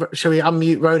want to? Shall we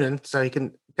unmute Ronan so he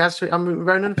can? Gaz, should we unmute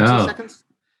Ronan for 2 seconds?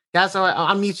 Gaz,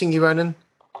 I'm muting you, Ronan.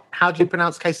 How do you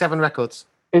pronounce K7 Records?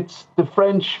 It's the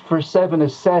French for seven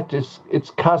is set. It's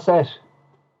cassette.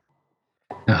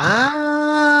 Very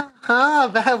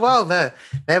well. There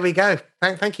we go.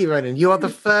 Thank you, Ronan. You are the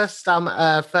first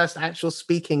actual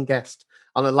speaking guest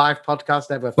on a live podcast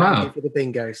ever. Thank you for the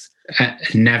bingos.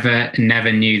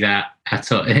 Never knew that at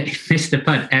all. Missed the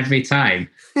punt every time.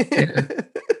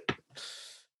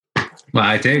 Well,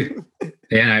 I do.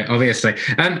 Obviously.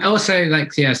 Also,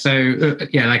 like I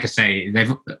say,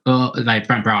 they've like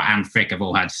Brant Brown and Frick have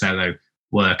all had solo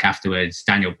work afterwards.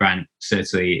 Daniel Brant,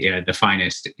 certainly the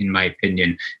finest in my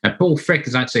opinion. Paul Frick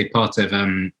is actually part of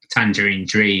Tangerine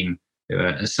Dream,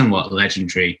 a somewhat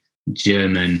legendary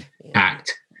German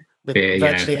act. With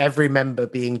virtually every member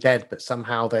being dead, but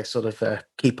somehow they sort of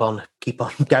keep on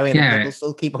going. Yeah. And people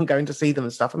still keep on going to see them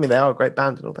and stuff. I mean, they are a great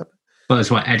band and all that. Well, it's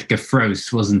what Edgar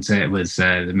Froese, wasn't it? Was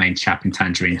the main chap in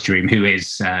Tangerine Dream, who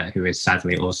is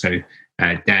sadly also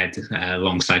dead,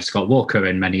 alongside Scott Walker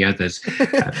and many others.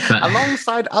 But,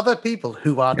 alongside other people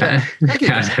who are dead.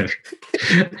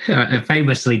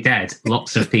 Famously dead,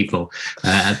 lots of people.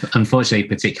 Unfortunately,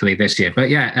 particularly this year. But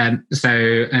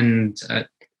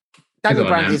Daniel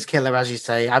Brant is killer, as you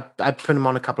say. I put him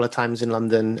on a couple of times in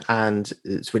London, and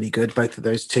it's really good. Both of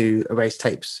those two Erased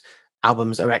Tapes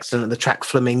albums are excellent. The track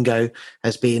Flamingo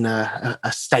has been a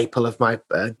staple of my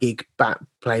gig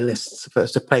playlists for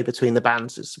us to play between the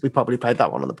bands. We probably played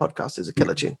that one on the podcast. It's a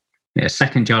killer tune. Yeah,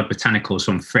 Second Yard Botanicals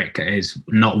from Frick is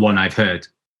not one I've heard,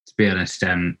 to be honest.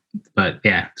 But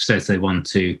yeah, certainly one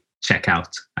to check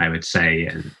out, I would say.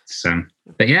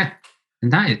 But yeah,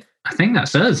 and I think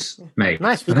that's us, mate.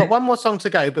 Nice. We've got one more song to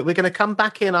go, but we're going to come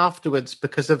back in afterwards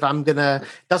because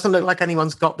doesn't look like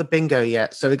anyone's got the bingo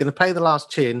yet. So we're going to play the last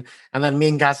tune, and then me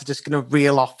and Gaz are just going to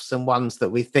reel off some ones that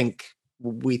we think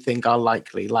are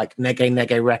likely, like Nege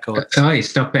Nege Records. Oh,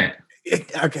 stop it.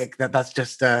 Okay, that's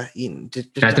just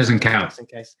that doesn't count. Just in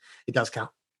case it does count.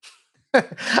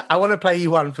 I want to play you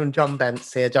one from John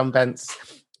Bentz here. John Bentz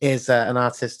is an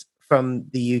artist from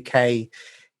the UK.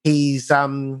 He's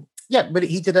but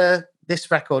he did this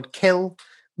record. Kill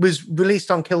was released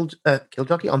on Kill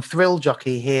Jockey, on Thrill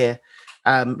Jockey here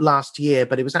last year,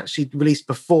 but it was actually released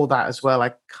before that as well.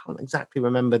 I can't exactly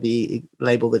remember the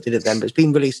label that did it then, but it's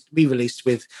been re-released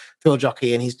with Thrill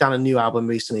Jockey, and he's done a new album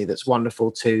recently that's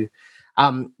wonderful too.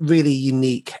 Really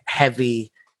unique,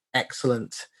 heavy,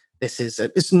 excellent. It's a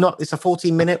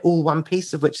 14-minute all one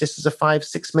piece, of which this is a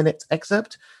 5-6 minute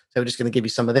excerpt. So we're just going to give you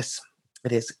some of this.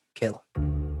 It is Kill.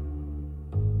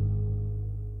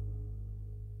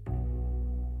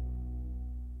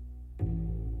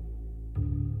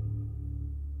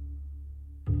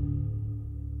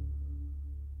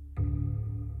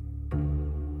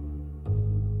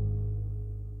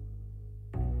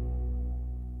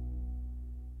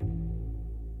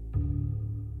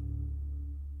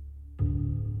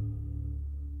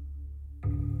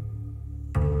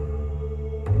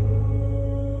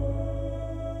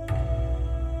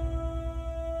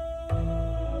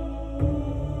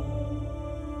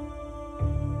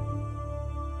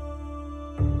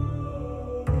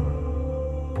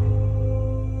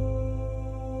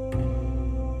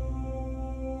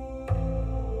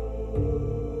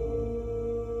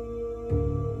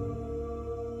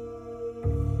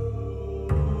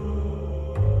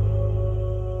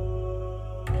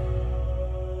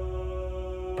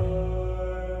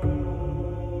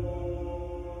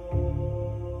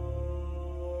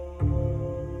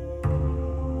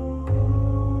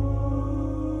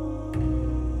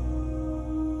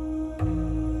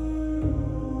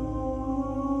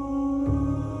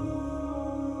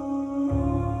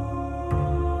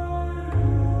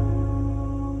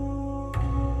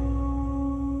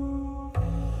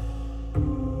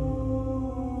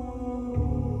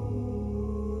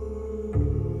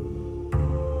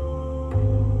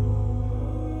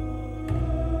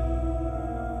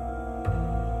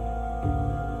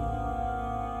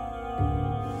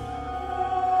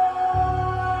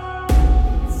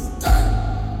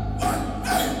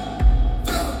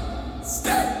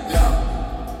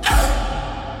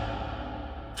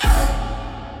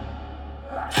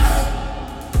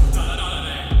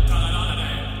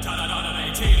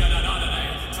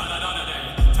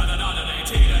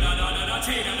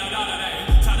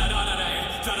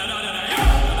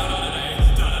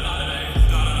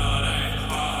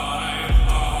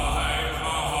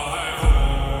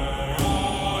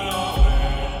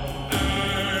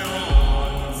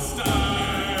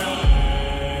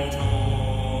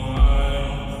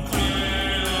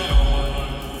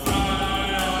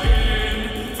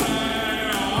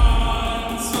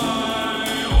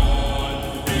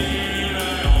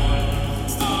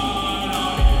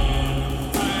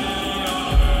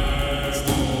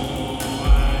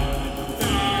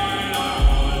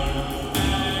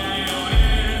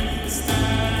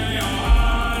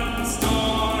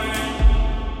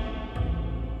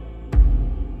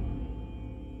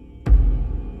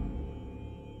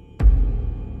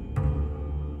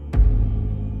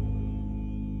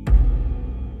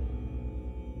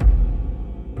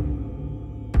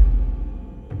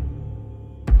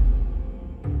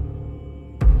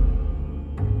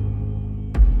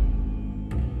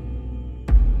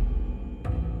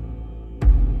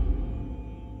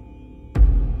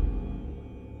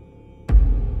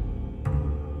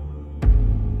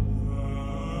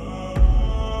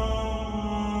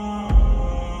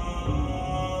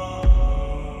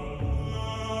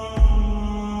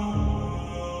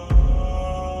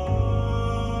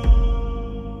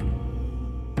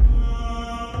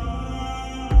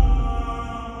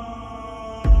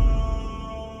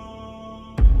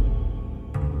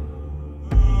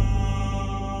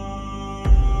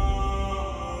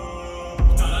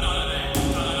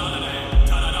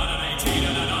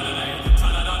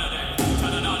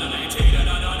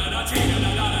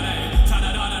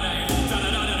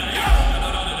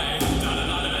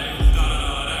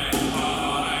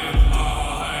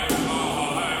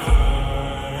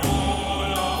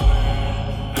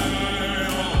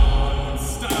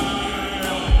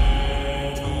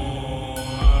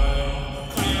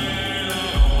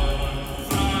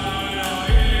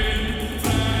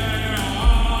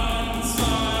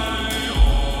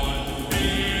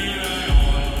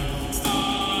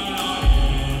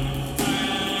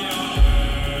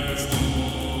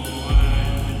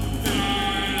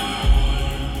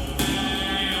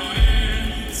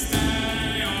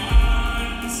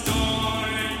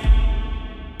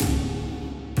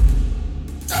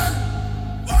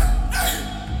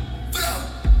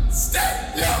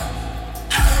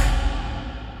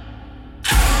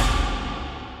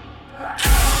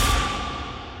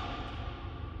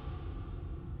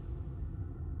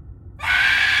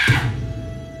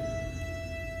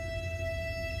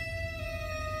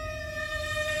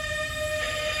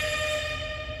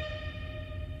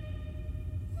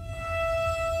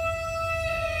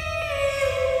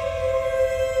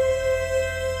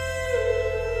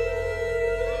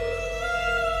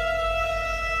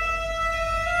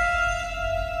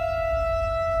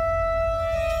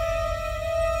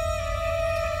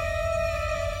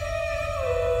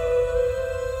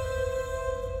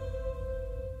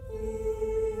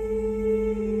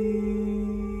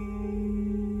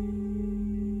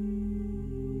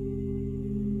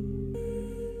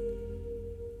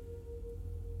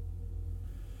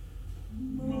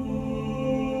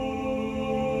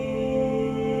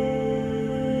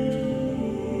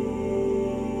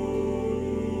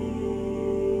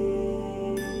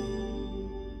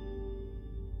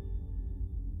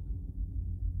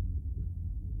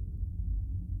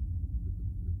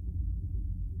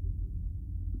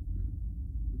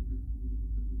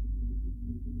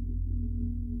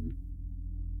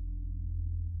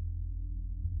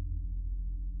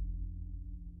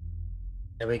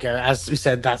 There we go. As we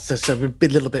said, that's just a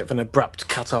little bit of an abrupt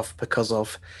cut off because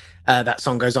of that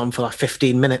song goes on for like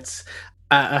 15 minutes.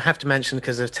 I have to mention,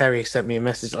 because of Terry sent me a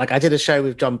message. Like, I did a show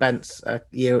with John Bentz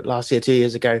last year, 2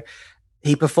 years ago.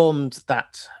 He performed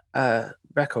that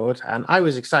record, and I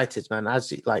was excited, man. I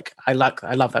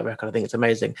love that record. I think it's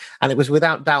amazing, and it was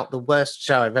without doubt the worst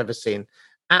show I've ever seen.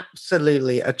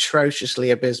 Absolutely atrociously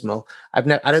abysmal. I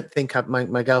don't think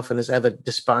my girlfriend has ever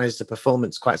despised the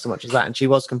performance quite so much as that, and she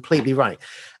was completely right.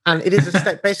 And it is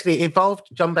basically it involved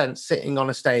John Bentz sitting on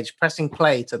a stage, pressing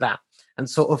play to that, and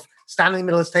sort of standing in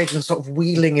the middle of the stage and sort of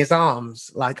wheeling his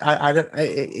arms. Like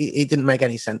it didn't make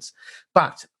any sense,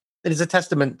 but it is a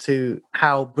testament to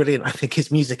how brilliant I think his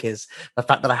music is. The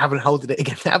fact that I haven't held it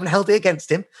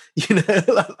against him, you know,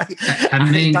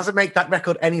 it doesn't make that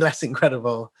record any less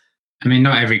incredible. I mean,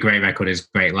 not every great record is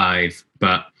great live,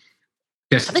 but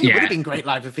I think it would have been great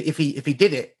live if he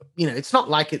did it. You know, it's not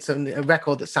like it's a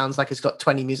record that sounds like it's got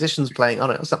 20 musicians playing on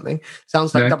it or something. It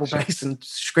sounds like double bass and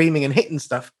screaming and hitting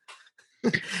stuff.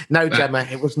 No, Gemma,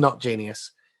 it was not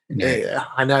genius. No.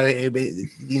 I know,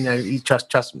 you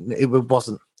trust me, it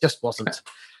wasn't.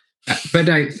 But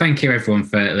thank you everyone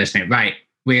for listening. Right,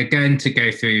 we are going to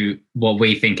go through what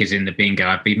we think is in the bingo.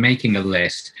 I've been making a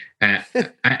list, and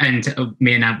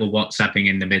me and Ant were WhatsApping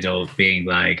in the middle, being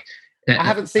like, I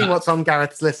haven't seen what's on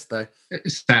Gareth's list though.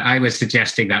 So I was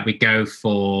suggesting that we go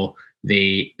for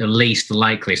the least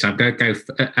likely. So I'm going to go.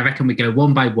 I reckon we go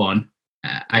one by one.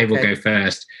 I will go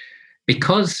first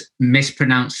because Gareth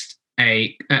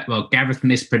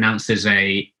mispronounces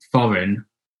a foreign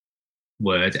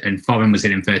word, and foreign was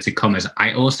in inverted commas.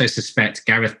 I also suspect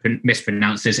Gareth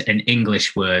mispronounces an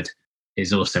English word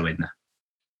is also in there.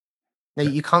 No,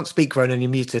 you can't speak, Ronan.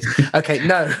 You're muted. Okay,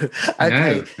 no.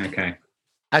 Okay. No. Okay.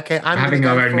 Okay, I'm having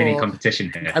our own mini competition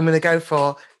here. I'm going to go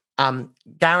for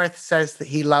Gareth says that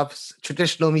he loves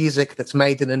traditional music that's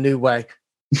made in a new way.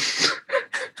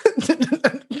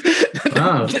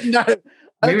 Oh. No.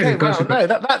 Okay, no,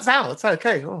 that's out. It's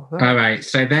okay. Oh, right. All right.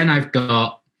 So then I've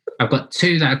got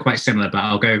two that are quite similar, but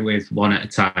I'll go with one at a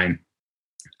time.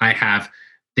 I have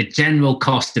the general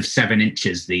cost of 7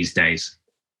 inches these days.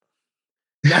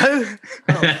 No?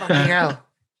 Oh, fucking hell.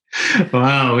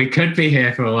 Wow, we could be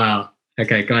here for a while.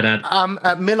 Okay, go ahead.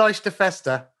 Miloš de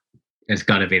Festa. It's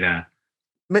got to be there.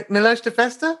 Miloš de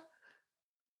Festa?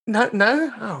 No?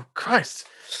 Oh, Christ.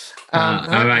 All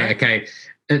right, okay.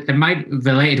 My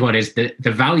related one is the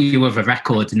value of a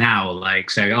record now. Like,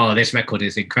 so, this record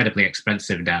is incredibly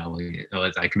expensive now, or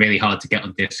it's like really hard to get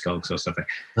on Discogs or something.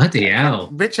 Bloody hell.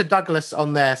 Richard Douglas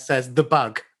on there says The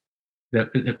Bug.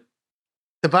 The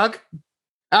Bug?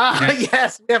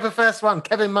 Yes, we have a first one.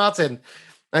 Kevin Martin.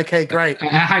 Okay, great.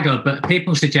 Hang on, but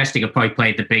people suggesting I probably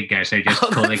played the bingo, so just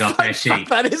calling off their sheet.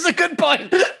 That is a good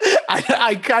point.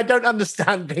 I don't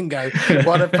understand bingo.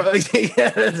 That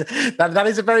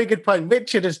is a very good point.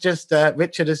 Richard has just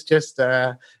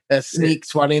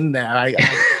sneaked one in there.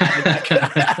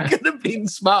 I could have been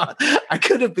smart. I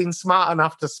could have been smart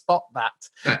enough to spot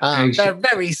that. They're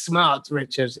very smart,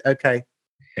 Richard. Okay.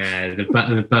 Yeah,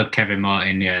 the bug Kevin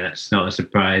Martin. Yeah, that's not a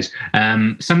surprise.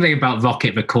 Something about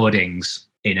Rocket Recordings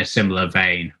in a similar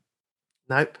vein.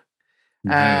 Nope.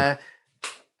 No.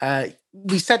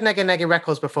 We said Nege Nege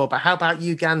Records before, but how about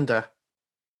Uganda?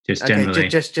 Just generally.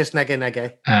 Just Nege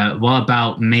Nege. What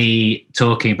about me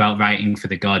talking about writing for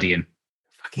The Guardian?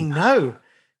 Fucking no.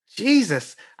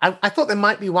 Jesus. I thought there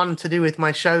might be one to do with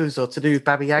my shows or to do with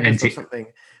Babi Yagas or something,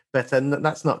 but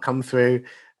that's not come through.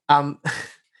 I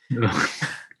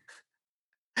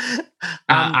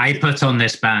put on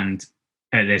this band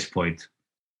at this point.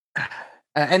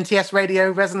 NTS Radio,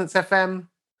 Resonance FM.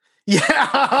 Yeah.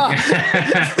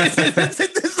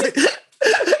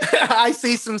 I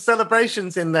see some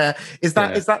celebrations in there. Is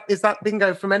that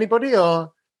bingo from anybody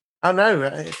or? Oh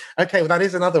no. Okay, well that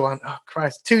is another one. Oh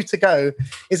Christ, 2 to go.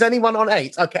 Is anyone on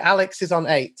 8? Okay, Alex is on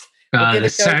 8.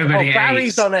 There's so many.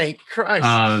 Barry's on 8. Christ.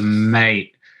 Oh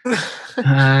mate. We've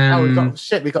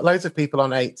got loads of people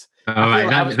on 8. All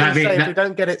right, if we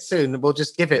don't get it soon, we'll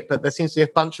just give it. But there seems to be a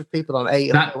bunch of people on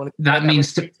 8. That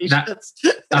means that.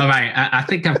 All right, I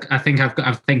think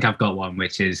I've got one,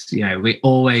 which is we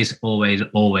always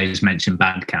mention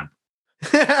Bandcamp.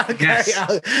 Okay.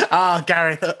 Yes.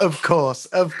 Gareth, of course.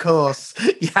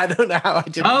 Yeah, I don't know how I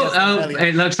did.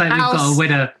 It looks like we've got a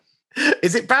winner.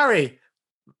 Is it Barry?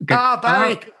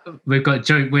 Barry. We've got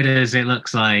joint winners. It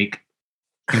looks like.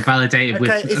 Invalidated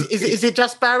okay. with. Is it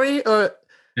just Barry or?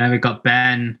 No, we've got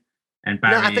Ben and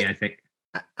Barry. No, I think.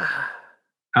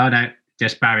 Oh no,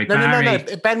 just Barry. No.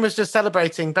 Ben was just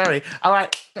celebrating Barry. All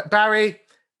right, Barry.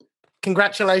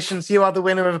 Congratulations, you are the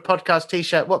winner of a podcast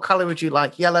T-shirt. What color would you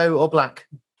like, yellow or black?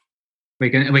 We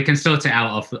can sort it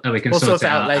out off. We can We'll sort it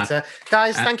out after. later,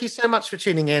 guys. Thank you so much for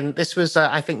tuning in. This was,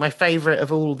 I think, my favourite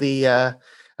of all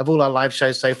our live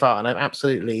shows so far, and I've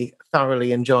absolutely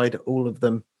thoroughly enjoyed all of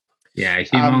them. Yeah,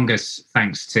 humongous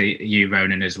thanks to you,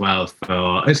 Ronan, as well,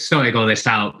 for sorting all this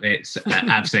out. It's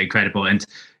absolutely incredible. And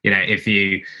if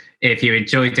you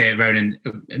enjoyed it, Ronan,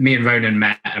 me and Ronan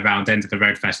met around End of the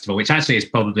Road Festival, which actually is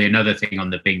probably another thing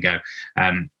on the bingo.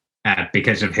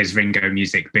 Because of his Ringo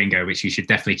Music Bingo, which you should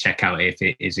definitely check out if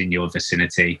it is in your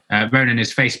vicinity. Ronan,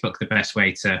 is Facebook the best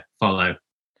way to follow?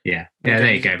 Yeah,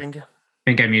 there you go.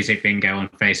 Bingo Music Bingo on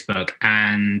Facebook.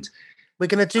 And we're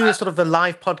going to do a sort of a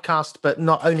live podcast, but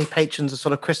not only patrons, a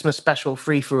sort of Christmas special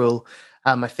free-for-all.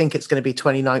 I think it's going to be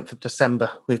 29th of December,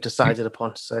 we've decided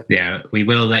upon. So yeah, we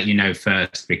will let you know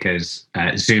first, because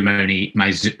Zoom only,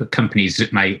 my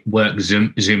work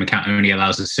Zoom account only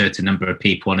allows a certain number of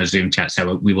people on a Zoom chat.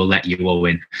 So we will let you all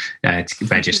in to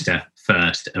register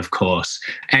first, of course.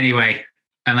 Anyway,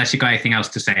 unless you've got anything else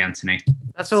to say, Anthony.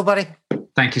 That's all, buddy.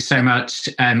 Thank you so much.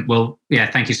 Thank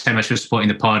you so much for supporting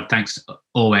the pod. Thanks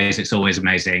always. It's always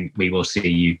amazing. We will see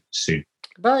you soon.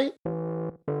 Bye.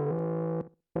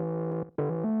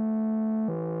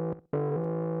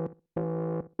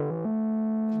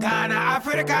 Ghana,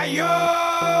 Africa, yo.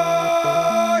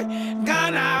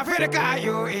 Ghana, Africa,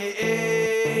 yo.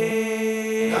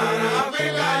 Ghana,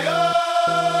 Africa, yo.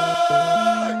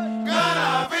 Ghana,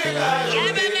 Africa, yo.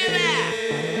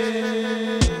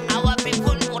 Our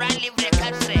people who run live the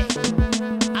country.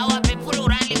 Our people who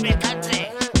run live the country.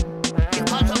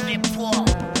 Because of the poor.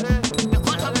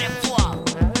 Because of the poor.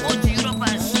 Go to Europe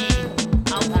and see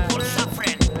our people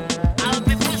suffering. Our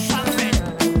people suffering.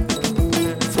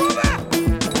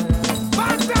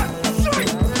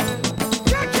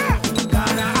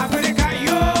 Ghana, Africa,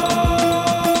 yo.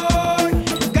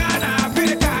 Ghana,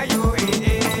 Africa, yo.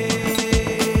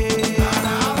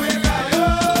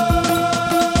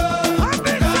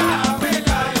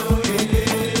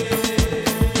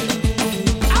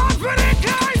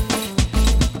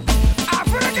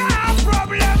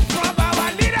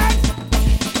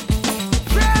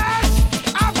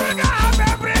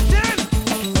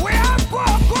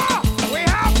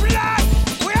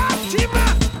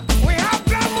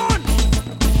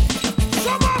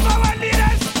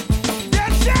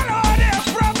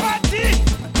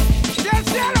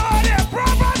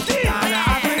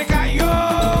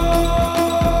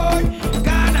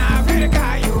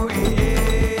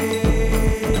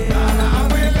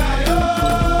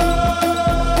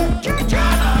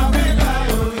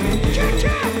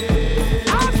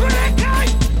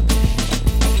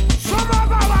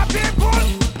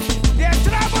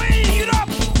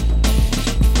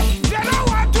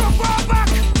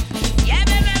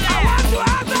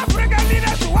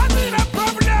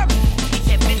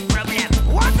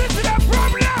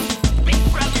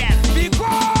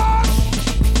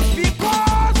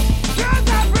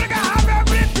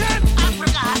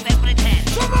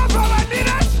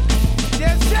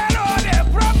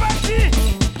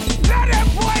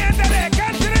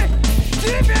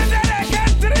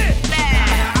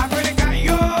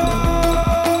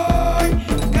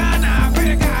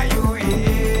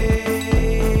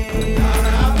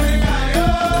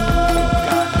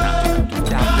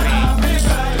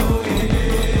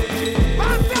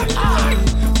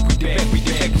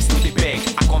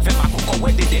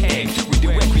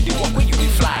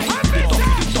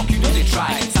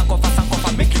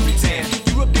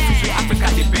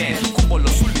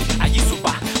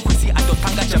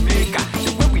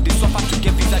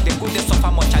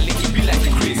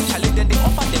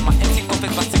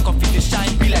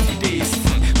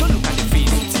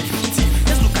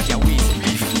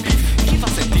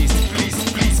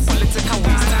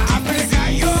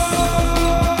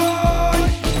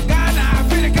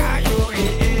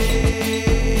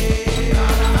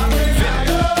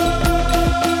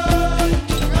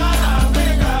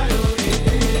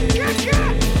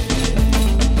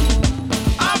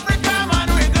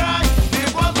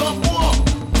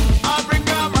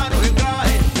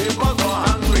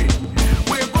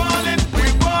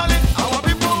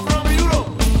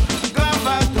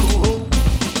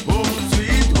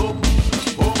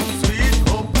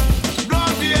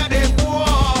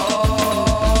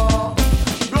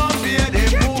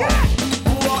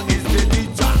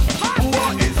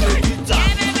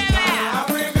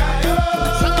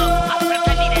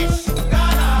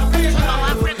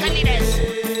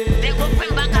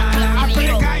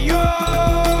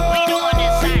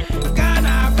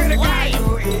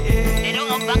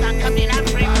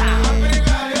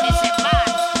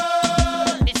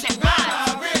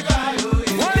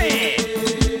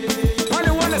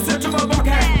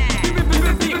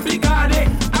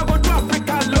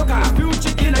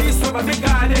 Africa